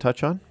like to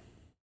touch on?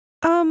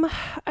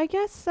 I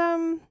guess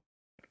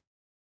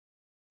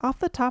off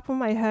the top of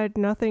my head,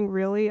 nothing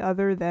really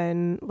other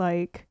than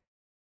like,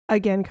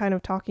 again, kind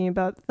of talking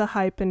about the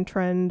hype and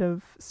trend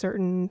of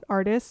certain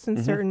artists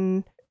and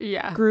certain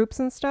groups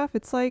and stuff.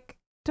 It's like,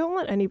 don't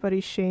let anybody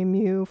shame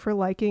you for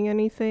liking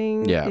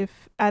anything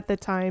if at the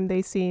time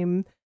they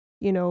seem,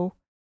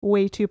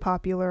 way too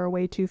popular or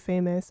way too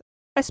famous.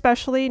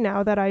 Especially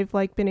now that I've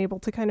like been able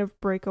to kind of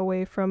break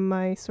away from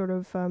my sort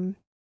of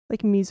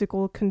like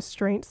musical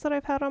constraints that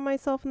I've had on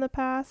myself in the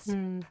past.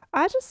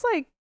 I just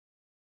like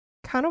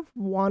kind of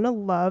want to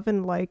love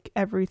and like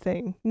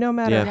everything, no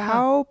matter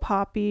how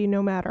poppy,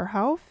 no matter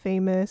how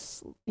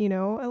famous,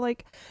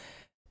 like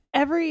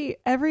every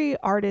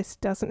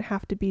artist doesn't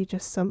have to be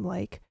just some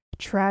like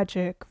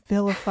tragic,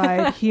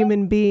 vilified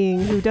human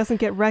being who doesn't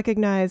get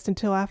recognized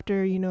until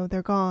after,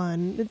 they're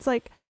gone. It's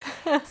like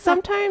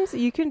sometimes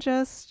you can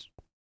just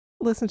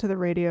listen to the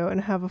radio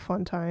and have a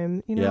fun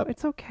time,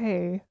 it's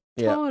okay.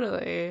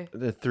 Totally.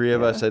 The three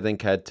of us, I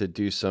think, had to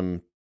do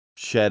some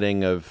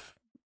shedding of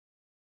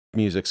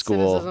music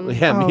school.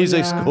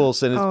 School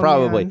cynicism,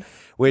 probably. Man.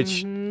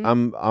 Which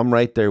I'm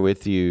right there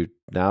with you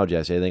now,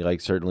 Jesse. I think like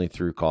certainly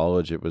through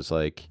college it was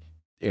like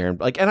Aaron,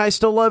 like, and I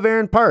still love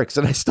Aaron Parks,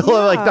 and I still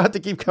love, like, not to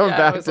keep coming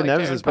back to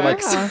Nemesis, but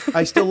like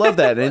I still love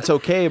that, and it's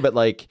okay, but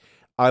like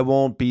I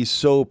won't be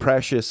so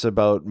precious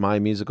about my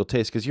musical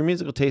taste because your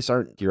musical tastes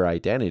aren't your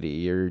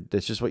identity.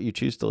 That's just what you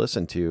choose to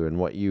listen to and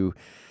what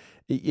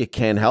it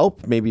can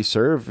help maybe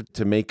serve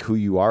to make who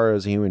you are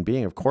as a human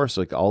being. Of course,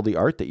 like all the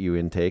art that you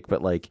intake,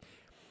 but like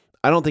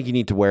I don't think you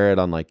need to wear it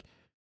on like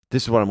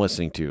this is what I'm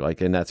listening to,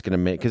 like, and that's gonna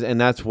make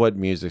and that's what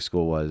music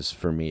school was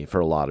for me. For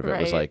a lot of it,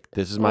 was Right. like,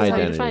 this is Well, my it's how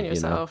you identity. define You know?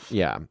 yourself.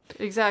 Yeah,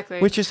 Exactly.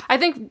 which is I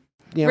think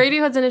yeah.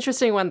 Radiohead's an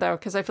interesting one though,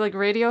 because I feel like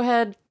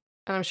Radiohead,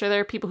 and I'm sure there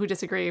are people who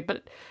disagree,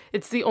 but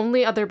it's the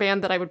only other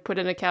band that I would put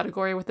in a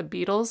category with the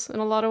Beatles in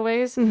a lot of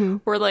ways.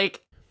 We're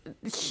like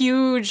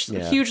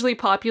hugely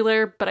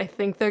popular, but I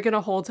think they're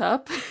gonna hold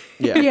up.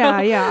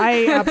 Yeah. Yeah,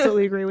 I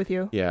absolutely agree with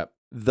you. Yeah,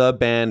 the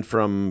band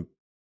from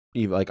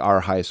even like our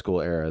high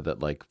school era that,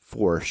 like,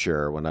 for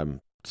sure when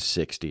I'm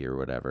 60 or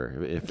whatever,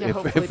 if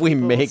we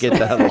people make it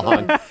still- that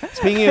long.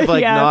 Speaking of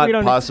like Yeah, if not we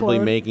don't possibly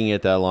explode. making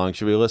it that long,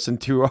 should we listen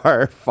to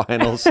our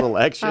final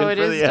selection Oh, it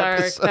for is the dark.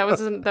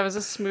 episode? That was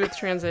a smooth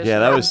transition. Yeah,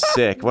 that was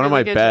sick. One of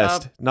Really my good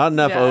best. job. Not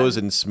enough Yeah. O's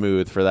and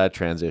smooth for that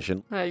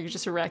transition. You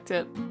just wrecked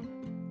it.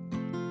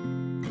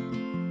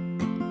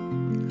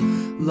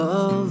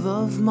 Love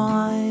of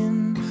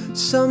mine,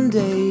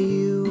 someday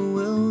you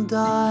will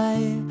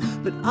die,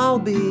 but I'll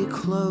be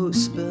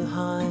close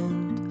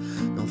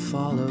behind. I'll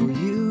follow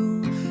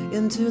you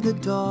into the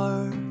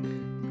dark,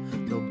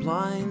 no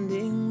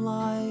blinding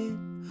light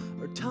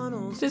or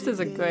tunnels. This to is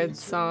a good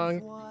gates song.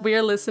 of white. We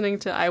are listening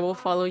to I Will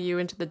Follow You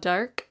Into the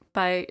Dark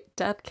by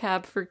Death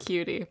Cab for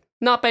Cutie.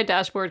 Not by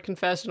Dashboard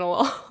Confessional,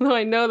 although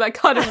I know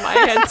that got in my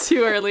head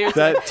too earlier.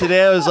 That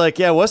today I was like,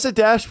 yeah, what's the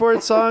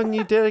Dashboard song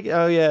you did?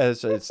 Oh yeah,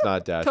 it's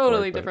not Dashboard.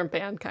 Totally but- different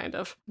band, kind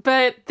of.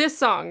 But this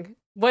song,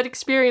 what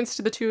experience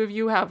do the two of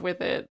you have with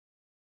it?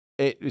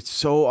 It's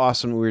so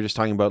awesome. We were just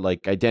talking about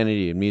like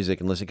identity and music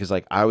and listening, because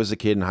like I was a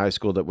kid in high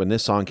school that when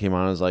this song came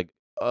on, I was like,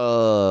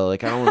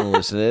 like I don't want to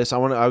listen to this. I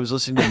was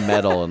listening to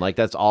metal, and like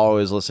that's all I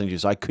was listening to.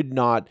 So I could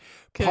not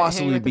Couldn't hang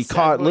possibly with be the sad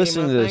caught boy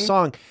listening to emo this thing.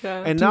 song. Yeah.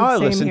 And Dude, now I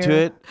same listen to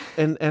here.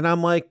 it, and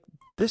I'm like,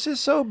 this is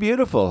so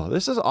beautiful.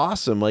 This is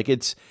awesome. Like,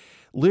 it's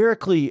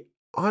lyrically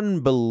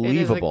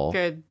unbelievable. It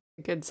is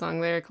a good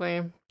song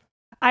lyrically.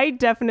 I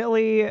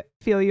definitely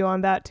feel you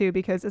on that too,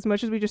 because as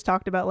much as we just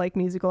talked about like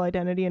musical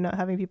identity and not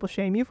having people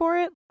shame you for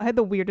it, I had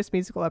the weirdest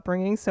musical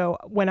upbringing. So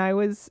when I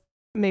was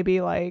maybe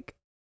like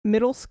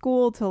middle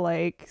school to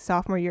like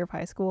sophomore year of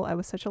high school, I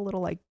was such a little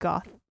like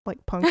goth,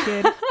 like punk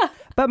kid.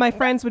 But my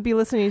friends would be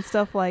listening to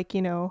stuff like,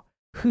 you know,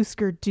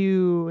 Husker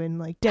Du and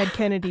like Dead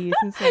Kennedys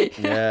and stuff.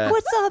 Yeah.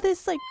 What's all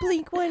this like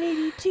Blink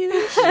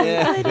 182 shit?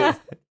 Yeah. What is-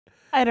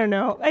 I don't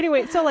know.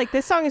 Anyway, so like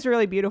this song is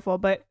really beautiful,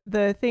 but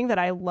the thing that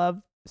I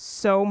love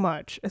so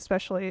much,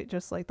 especially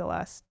just like the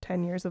last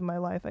 10 years of my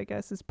life, I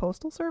guess, is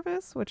Postal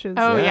Service, which is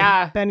Oh,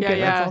 yeah. Ben Yeah, Gibbons'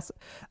 yeah. also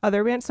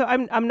other band. So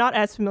I'm not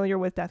as familiar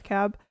with Death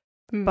Cab,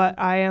 but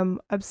I am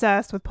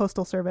obsessed with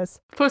Postal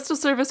Service. Postal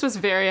Service was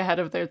very ahead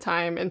of their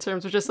time in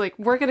terms of just like,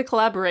 we're going to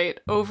collaborate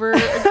over a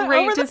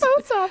great Over the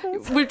post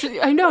office. which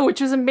I know, which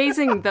is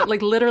amazing that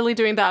like literally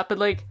doing that, but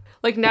like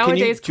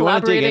nowadays do you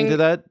want to dig collaborating. into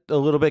that a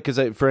little bit?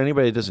 Because for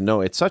anybody that doesn't know,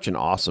 it's such an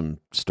awesome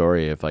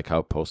story of like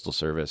how Postal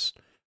Service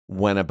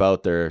went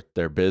about their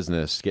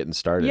business getting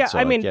started. Yeah, So,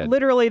 I like, mean, yeah.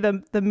 literally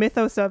the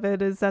mythos of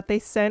it is that they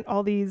sent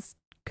all these,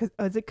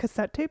 is it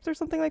cassette tapes or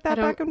something like that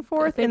back and I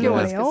forth think in it the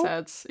was mail?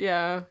 cassettes,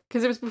 yeah,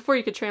 because it was before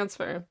you could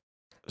transfer.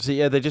 So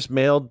yeah, they just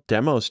mailed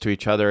demos to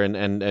each other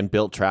and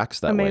built tracks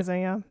that way.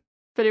 Amazing, yeah.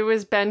 But it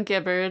was Ben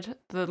Gibbard,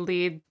 the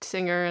lead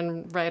singer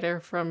and writer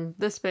from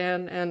this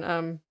band,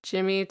 and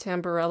Jimmy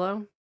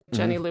Tamborello.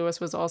 Jenny Lewis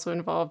was also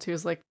involved,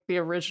 who's like the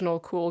original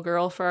cool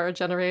girl for our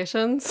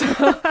generation. So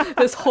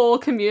this whole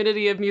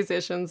community of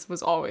musicians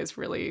was always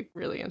really,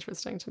 really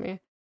interesting to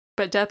me.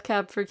 But Death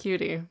Cab for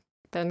Cutie,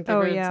 Ben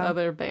Gibbard's yeah.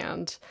 other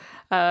band,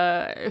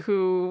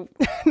 who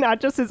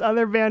Not just his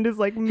other band is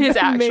like his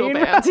actual main.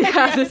 band.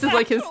 Yeah, this is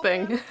like his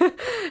thing.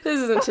 This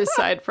isn't his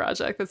side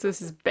project. This is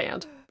his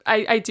band.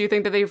 I do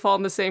think that they fall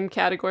in the same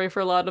category for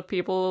a lot of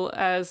people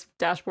as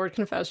Dashboard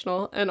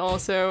Confessional and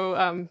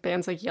also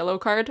bands like Yellow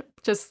Card.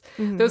 Just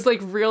those like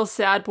real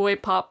sad boy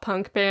pop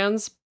punk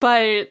bands.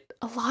 But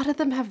a lot of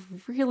them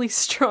have really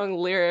strong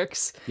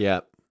lyrics.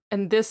 Yeah.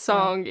 And this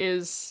song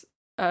is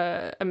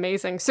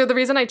amazing. So the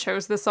reason I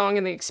chose this song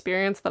and the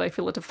experience that I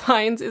feel it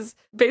defines is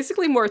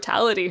basically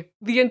mortality,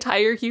 the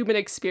entire human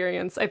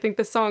experience. I think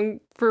the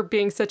song, for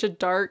being such a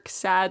dark,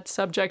 sad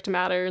subject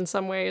matter in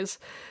some ways,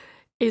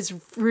 is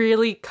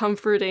really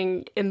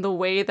comforting in the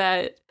way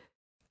that,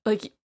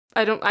 like,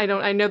 I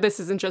know this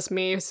isn't just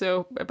me,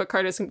 so, but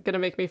Carter's gonna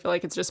make me feel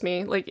like it's just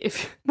me. Like,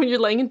 if, when you're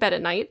laying in bed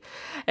at night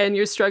and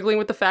you're struggling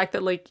with the fact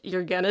that, like,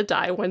 you're gonna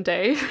die one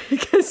day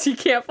because you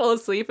can't fall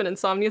asleep and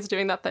insomnia is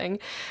doing that thing.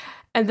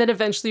 And then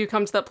eventually you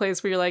come to that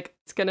place where you're like,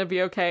 it's gonna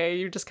be okay.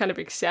 You just kind of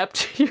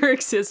accept your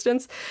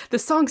existence. The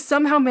song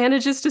somehow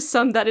manages to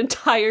sum that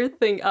entire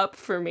thing up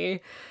for me.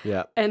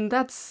 Yeah. And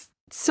that's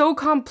so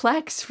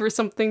complex for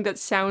something that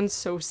sounds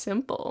so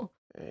simple.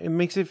 It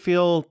makes it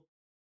feel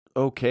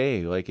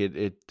okay. Like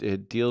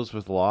it deals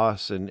with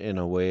loss in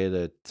a way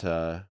that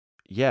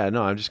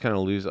I'm just kind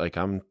of like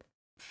I'm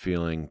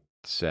feeling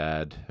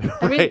sad.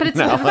 I mean, right but it's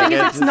now. the thing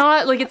is, it's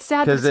not like it's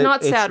sad, but it's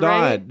not sad,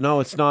 right? No,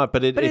 it's not.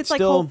 But But it's like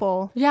still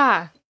hopeful.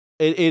 Yeah.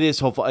 it is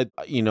hopeful.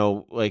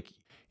 Like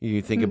you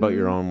think about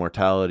your own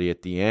mortality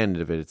at the end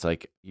of it. It's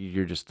like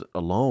you're just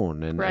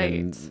alone and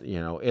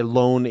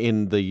alone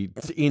in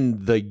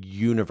the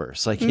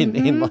universe, like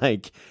in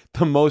like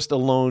the most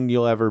alone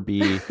you'll ever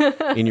be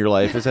in your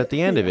life is at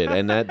the end of it.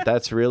 And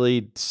that's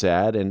really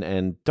sad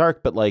and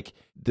dark, but like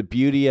the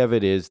beauty of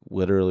it is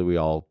literally we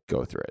all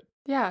go through it.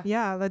 Yeah.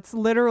 Yeah, that's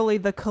literally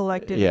the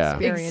collective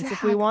experience. Exactly.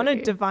 If we want to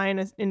define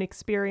an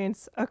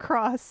experience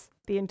across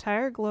the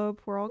entire globe,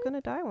 we're all going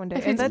to die one day.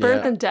 If it's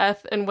birth and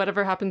death and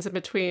whatever happens in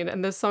between.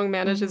 And this song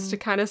manages to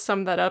kind of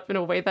sum that up in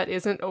a way that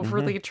isn't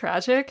overly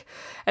tragic.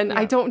 And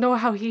I don't know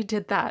how he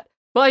did that.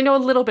 Well, I know a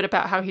little bit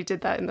about how he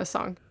did that in the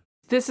song.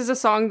 This is a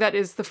song that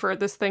is the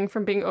furthest thing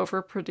from being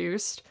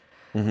overproduced.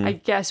 I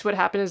guess what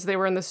happened is they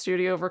were in the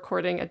studio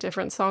recording a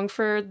different song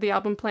for the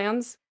album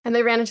plans. And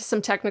they ran into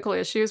some technical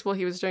issues while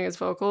he was doing his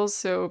vocals.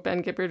 So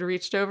Ben Gibbard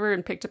reached over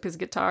and picked up his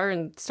guitar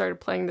and started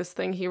playing this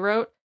thing he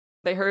wrote.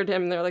 They heard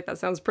him and they're like, that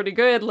sounds pretty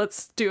good.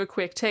 Let's do a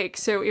quick take.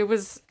 So it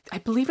was, I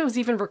believe it was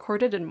even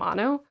recorded in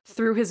mono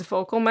through his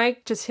vocal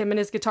mic, just him and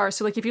his guitar.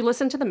 So like if you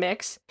listen to the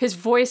mix, his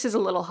voice is a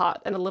little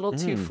hot and a little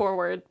too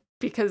forward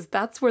because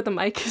that's where the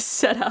mic is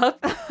set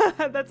up.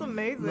 That's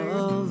amazing.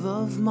 Love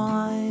of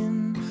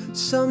mine,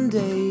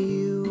 someday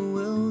you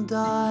will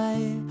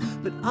die,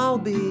 but I'll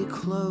be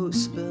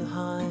close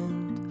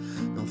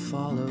behind. They'll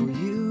follow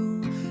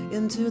you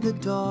into the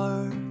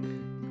dark.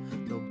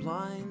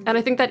 And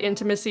I think that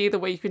intimacy, the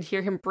way you can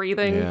hear him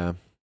breathing,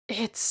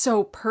 it's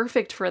so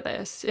perfect for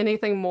this.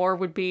 Anything more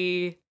would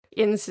be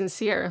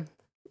insincere.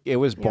 It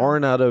was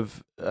born out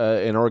of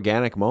an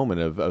organic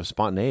moment of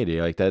spontaneity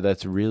like that.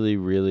 That's really,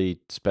 really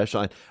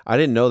special. I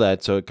didn't know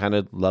that, so it kind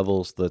of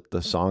levels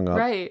the song up.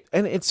 Right.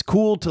 And it's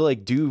cool to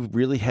like do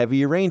really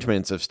heavy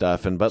arrangements of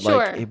stuff, but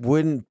like it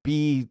wouldn't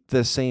be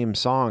the same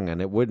song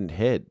and it wouldn't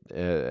hit.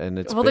 And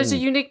it's there's a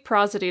unique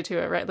prosody to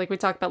it, right? Like we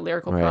talked about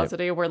lyrical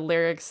prosody, where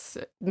lyrics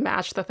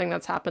match the thing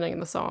that's happening in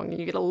the song,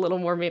 and you get a little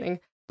more meaning.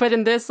 But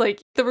in this,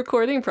 like the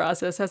recording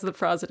process has the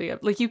prosody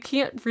of like you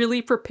can't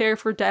really prepare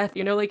for death,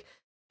 like.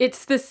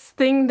 It's this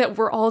thing that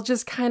we're all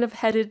just kind of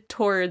headed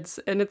towards,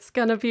 and it's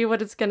gonna be what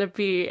it's gonna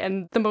be.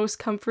 And the most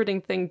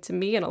comforting thing to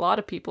me and a lot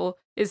of people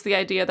is the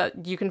idea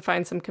that you can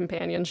find some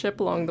companionship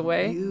along the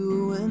way.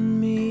 You and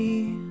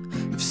me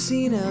have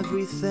seen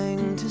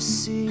everything to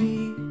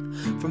see,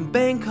 from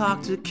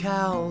Bangkok to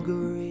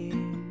Calgary,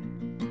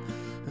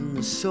 and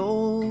the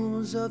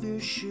soles of your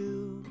shoes.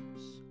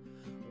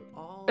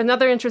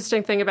 Another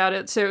interesting thing about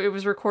it, so it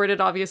was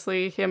recorded,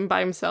 obviously, him by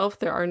himself.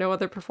 There are no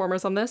other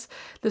performers on this.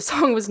 The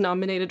song was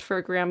nominated for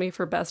a Grammy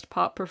for Best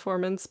Pop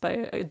Performance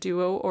by a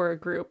duo or a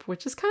group,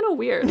 which is kind of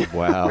weird.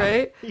 Wow.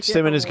 Right? Just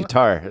him and his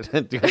guitar.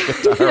 That's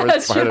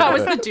true. That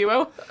was the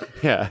duo.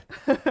 Yeah.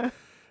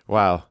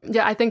 Wow.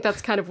 Yeah, I think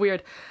that's kind of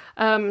weird.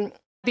 The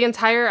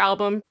entire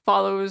album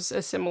follows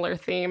a similar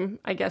theme.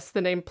 I guess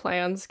the name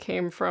Plans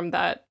came from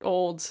that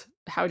old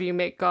 "How do you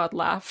make God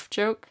laugh"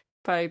 joke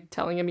by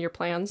telling him your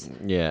plans.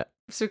 Yeah.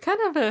 So kind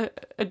of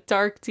a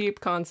dark,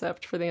 deep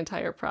concept for the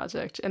entire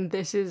project. And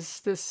this is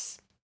this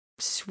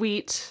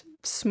sweet,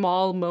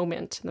 small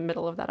moment in the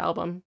middle of that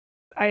album.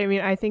 I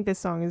mean, I think this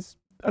song is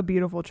a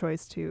beautiful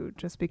choice too,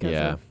 just because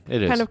of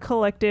it is. Kind of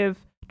collective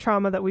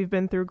trauma that we've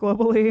been through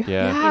globally.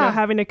 Yeah.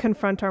 Having to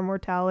confront our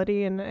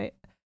mortality. And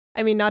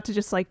I mean, not to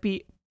just like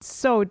be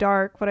so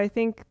dark, but I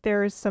think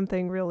there is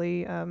something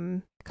really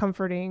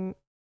comforting.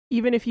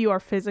 Even if you are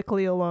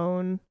physically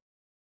alone,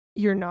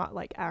 you're not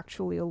like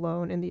actually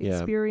alone in the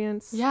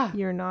experience. Yeah.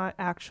 You're not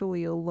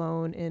actually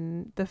alone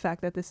in the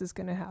fact that this is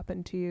going to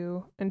happen to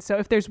you. And so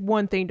if there's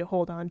one thing to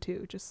hold on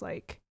to, just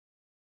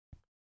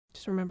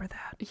remember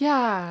that.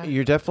 Yeah.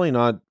 You're definitely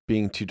not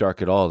being too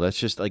dark at all. That's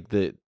just like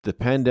the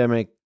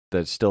pandemic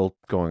that's still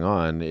going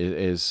on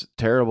is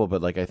terrible.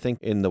 But like, I think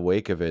in the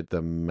wake of it,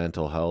 the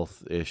mental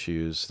health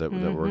issues that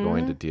we're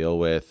going to deal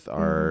with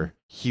are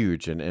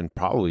huge and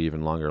probably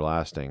even longer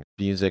lasting.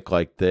 Music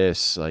like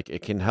this, like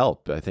it can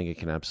help. I think it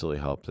can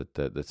absolutely help.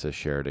 That's a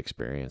shared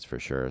experience for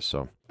sure.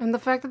 So, and the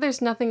fact that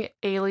there's nothing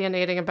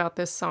alienating about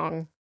this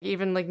song,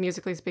 even like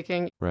musically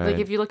speaking, like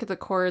if you look at the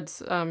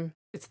chords,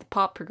 it's the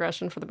pop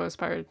progression for the most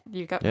part.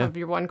 You got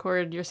your 1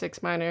 chord, your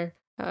 6 minor,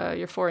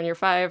 your 4 and your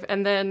 5,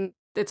 and then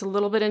it's a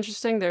little bit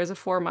interesting. There's a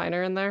 4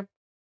 minor in there.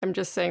 I'm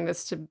just saying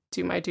this to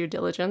do my due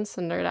diligence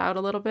and nerd out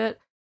a little bit.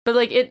 But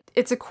like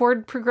it's a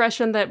chord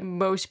progression that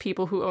most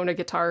people who own a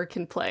guitar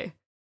can play.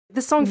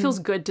 This song feels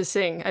good to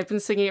sing. I've been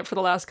singing it for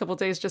the last couple of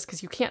days just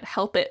because you can't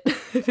help it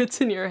if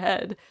it's in your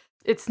head.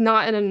 It's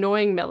not an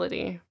annoying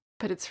melody,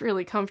 but it's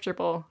really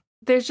comfortable.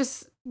 There's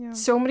just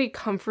so many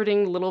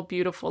comforting little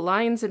beautiful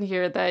lines in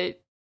here that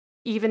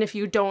even if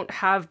you don't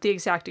have the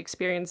exact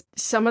experience,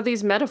 some of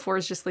these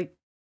metaphors just like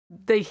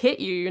they hit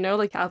you,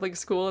 like Catholic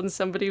school and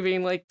somebody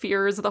being like,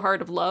 fear is the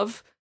heart of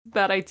love.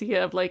 That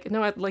idea of like,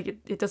 no, like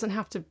it doesn't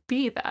have to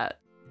be that.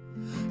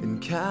 In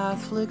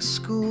Catholic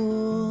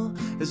school,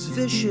 as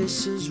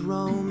vicious as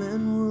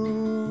Roman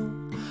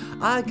rule,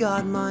 I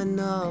got my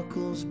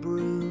knuckles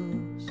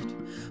bruised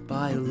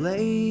by a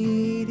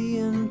lady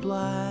in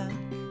black,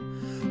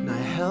 and I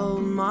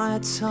held my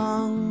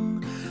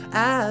tongue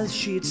as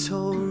she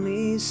told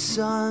me,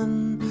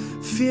 son,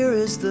 fear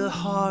is the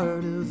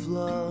heart of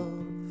love.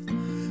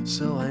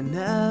 So I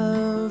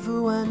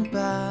never went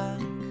back.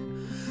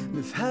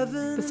 If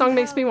heaven The song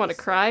makes me want to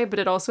cry, but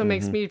it also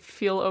makes me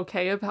feel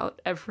okay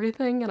about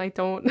everything, and I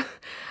don't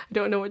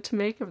know what to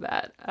make of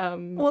that.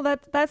 Well,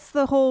 that's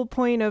the whole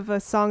point of a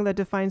song that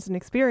defines an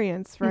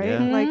experience, right?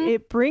 Yeah. Like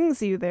it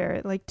brings you there,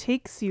 it like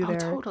takes you there.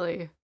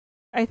 Totally.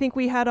 I think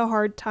we had a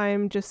hard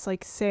time just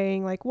like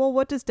saying like, well,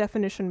 what does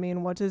definition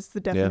mean? What does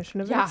the definition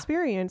of an Yeah.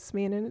 experience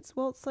mean? And it's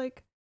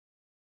like,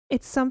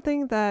 it's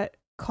something that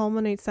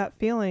culminates that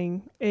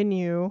feeling in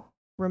you,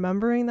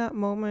 remembering that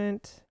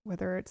moment,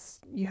 whether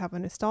it's you have a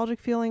nostalgic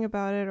feeling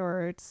about it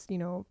or it's, you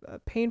know, a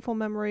painful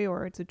memory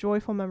or it's a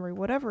joyful memory,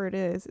 whatever it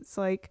is, it's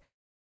like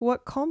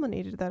what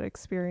culminated that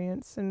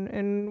experience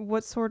and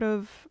what sort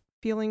of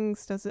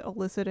feelings does it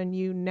elicit in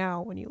you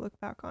now when you look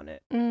back on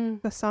it?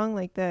 A song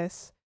like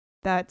this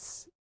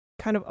that's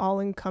kind of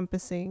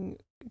all-encompassing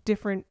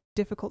different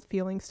difficult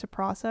feelings to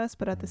process,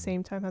 but at the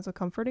same time has a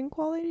comforting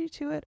quality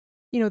to it.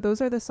 You know,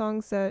 those are the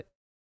songs that,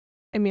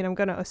 I mean, I'm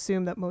going to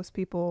assume that most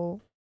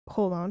people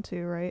hold on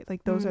to, right?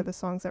 Like those are the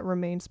songs that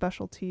remain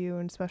special to you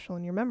and special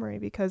in your memory,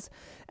 because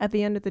at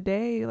the end of the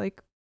day,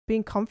 like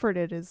being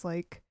comforted is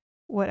like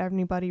what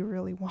anybody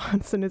really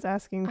wants and is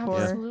asking for.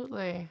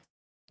 Absolutely.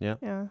 Yeah.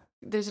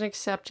 There's an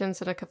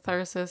acceptance and a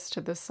catharsis to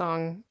this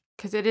song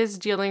because it is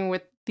dealing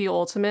with the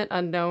ultimate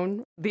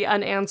unknown, the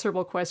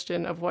unanswerable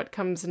question of what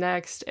comes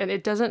next, and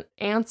it doesn't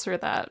answer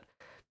that,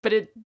 but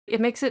it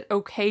makes it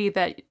okay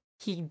that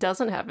he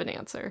doesn't have an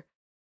answer.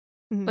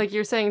 Like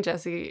you're saying,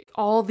 Jesse,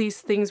 all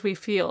these things we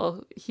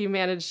feel, he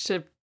managed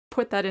to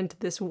put that into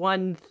this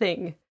one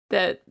thing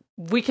that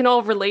we can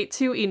all relate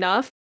to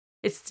enough.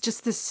 It's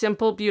just this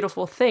simple,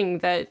 beautiful thing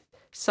that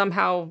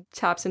somehow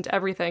taps into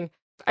everything.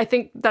 I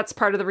think that's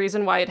part of the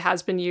reason why it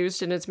has been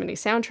used in as many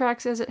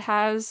soundtracks as it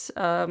has,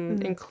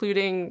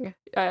 including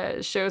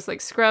shows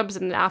like Scrubs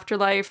and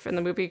Afterlife and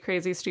the movie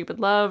Crazy Stupid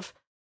Love.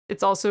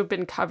 It's also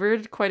been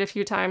covered quite a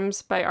few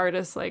times by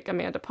artists like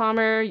Amanda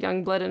Palmer,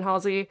 Youngblood and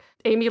Halsey.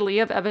 Amy Lee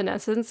of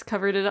Evanescence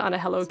covered it on a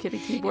Hello Kitty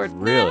keyboard.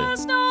 Really?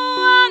 There's no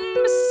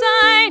one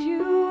beside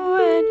you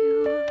and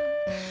your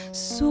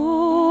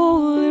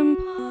soul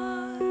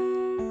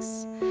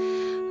imparts.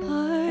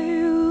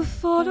 I'll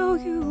follow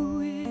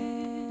you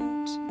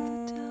into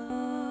the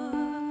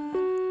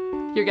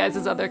dark. Your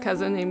guys' other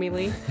cousin, Amy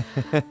Lee.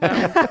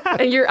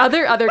 And your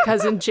other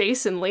cousin,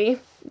 Jason Lee,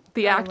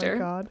 the actor.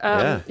 Oh my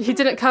God. He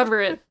didn't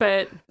cover it,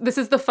 but this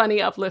is the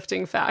funny,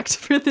 uplifting fact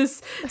for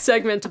this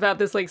segment about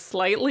this like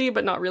slightly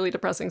but not really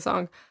depressing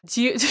song.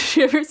 Did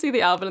you ever see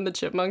the Alvin and the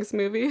Chipmunks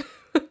movie?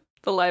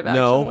 The live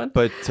action No, one?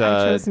 but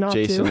chose not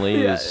Jason to.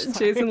 Lee Yeah, is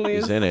Jason Lee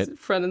he's is in it.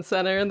 front and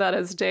center, and that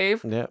is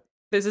Dave. Yeah.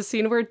 There's a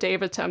scene where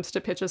Dave attempts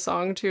to pitch a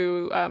song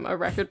to a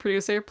record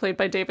producer played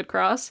by David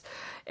Cross.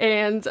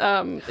 And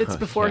it's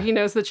before he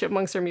knows the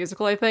Chipmunks are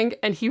musical, I think.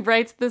 And he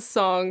writes this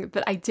song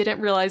that I didn't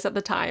realize at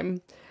the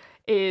time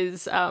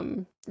is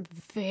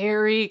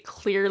very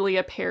clearly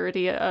a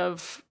parody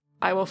of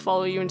I Will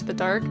Follow You Into the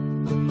Dark.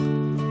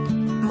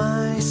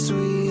 My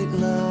sweet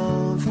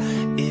love,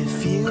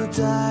 if you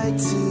die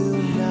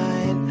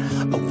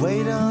tonight, I'll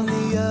wait on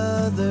the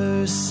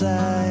other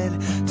side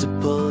to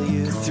pull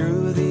you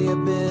through the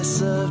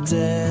abyss of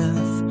death.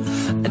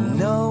 And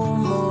no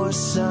more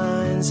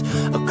signs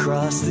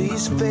across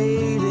these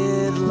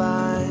faded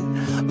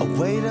lines. I'll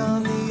wait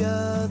on the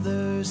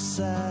other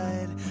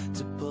side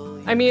to pull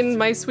you. I mean,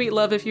 my sweet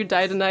love, if you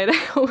die tonight,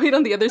 I'll wait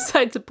on the other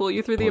side to pull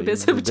you through the Pull you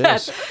abyss through of the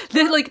death. abyss.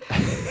 Then, like,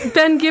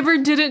 Ben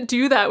Gibbard didn't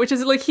do that, which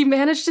is like he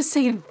managed to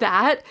say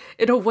that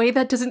in a way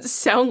that doesn't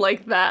sound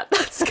like that.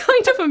 That's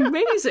kind of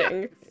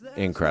amazing.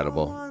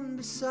 Incredible. No one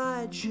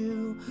beside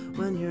you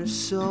when your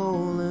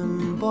soul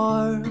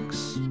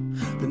embarks,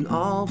 then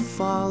I'll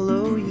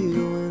follow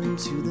you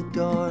into the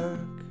dark.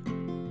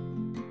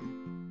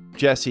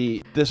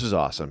 Jesse, this was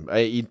awesome.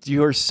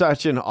 You are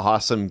such an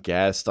awesome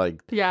guest.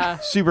 Like, Yeah.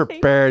 super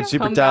prepared,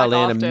 super Come dialed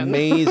back in, often.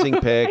 amazing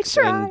picks,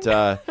 and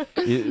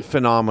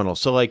phenomenal.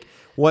 So, like,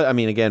 what I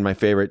mean, again, my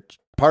favorite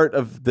part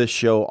of this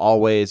show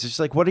always is just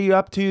like, what are you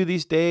up to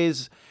these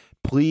days?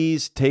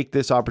 Please take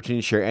this opportunity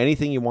to share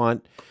anything you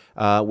want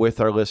with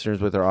our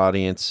listeners, with our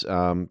audience,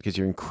 because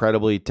you're an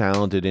incredibly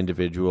talented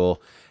individual.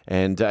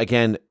 And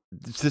again,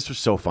 this was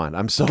so fun.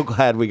 I'm so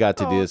glad we got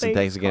to do this, and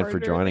thanks again for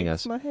joining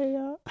us.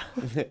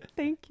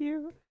 Thank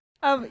you.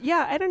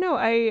 Yeah, I don't know.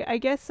 I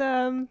guess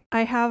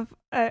I have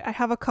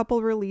a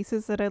couple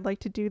releases that I'd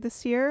like to do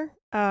this year.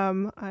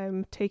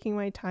 I'm taking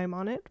my time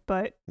on it,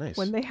 but Nice.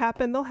 when they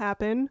happen, they'll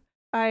happen.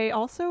 I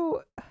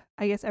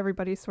guess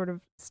everybody sort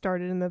of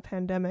started in the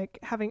pandemic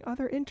having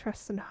other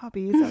interests and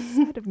hobbies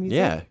outside of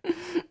music. Yeah.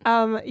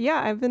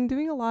 I've been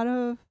doing a lot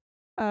of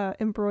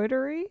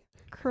embroidery,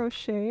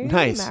 crochet,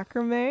 Nice.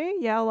 macrame.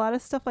 Yeah, a lot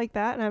of stuff like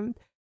that. And I'm,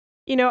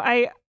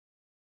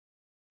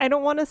 I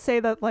don't want to say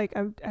that like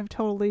I've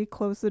totally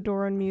closed the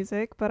door on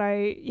music, but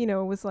I,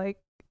 was like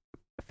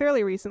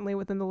fairly recently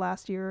within the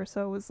last year or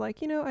so was like,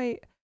 I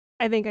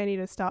think I need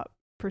to stop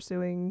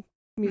pursuing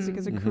music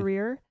as a Mhm.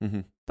 career.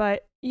 Mhm.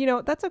 But,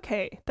 that's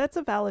okay. That's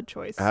a valid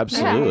choice.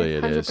 Absolutely,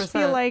 it I is. just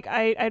feel like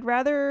I'd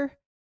rather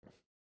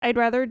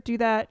do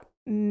that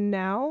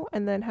now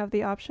and then have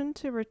the option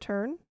to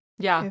return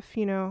Yeah. if,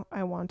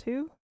 I want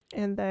to.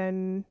 And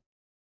then,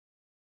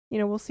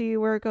 we'll see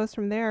where it goes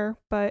from there.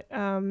 But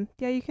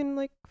yeah, you can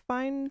like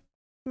find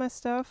my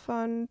stuff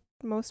on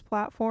most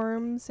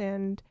platforms.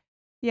 And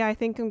yeah, I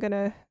think I'm going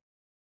to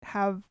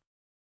have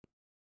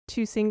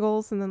 2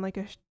 singles and then like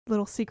a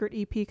little secret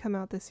EP come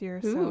out this year.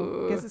 So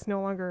Ooh. I guess it's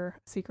no longer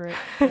a secret.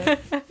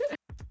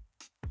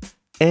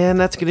 And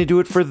that's going to do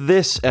it for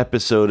this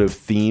episode of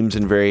Themes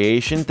and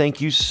Variation.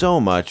 Thank you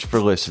so much for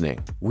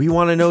listening. We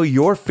want to know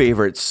your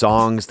favorite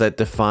songs that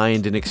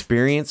defined an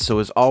experience. So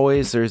as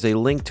always, there's a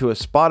link to a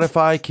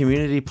Spotify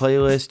community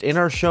playlist in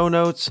our show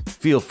notes.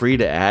 Feel free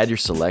to add your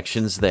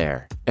selections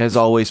there. As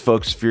always,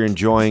 folks, if you're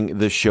enjoying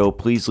the show,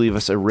 please leave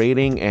us a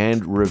rating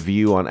and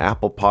review on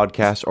Apple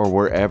Podcasts or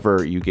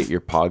wherever you get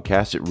your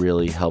podcasts. It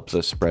really helps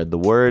us spread the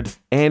word.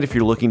 And if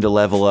you're looking to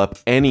level up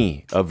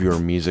any of your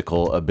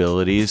musical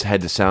abilities, head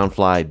to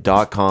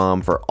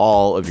soundfly.com for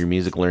all of your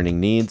music learning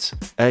needs.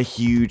 A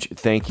huge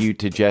thank you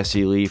to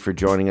Jessie Lee for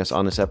joining us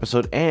on this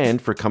episode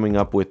and for coming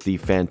up with the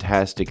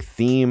fantastic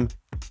theme.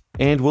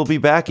 And we'll be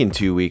back in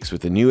 2 weeks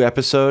with a new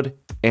episode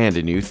and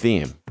a new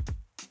theme.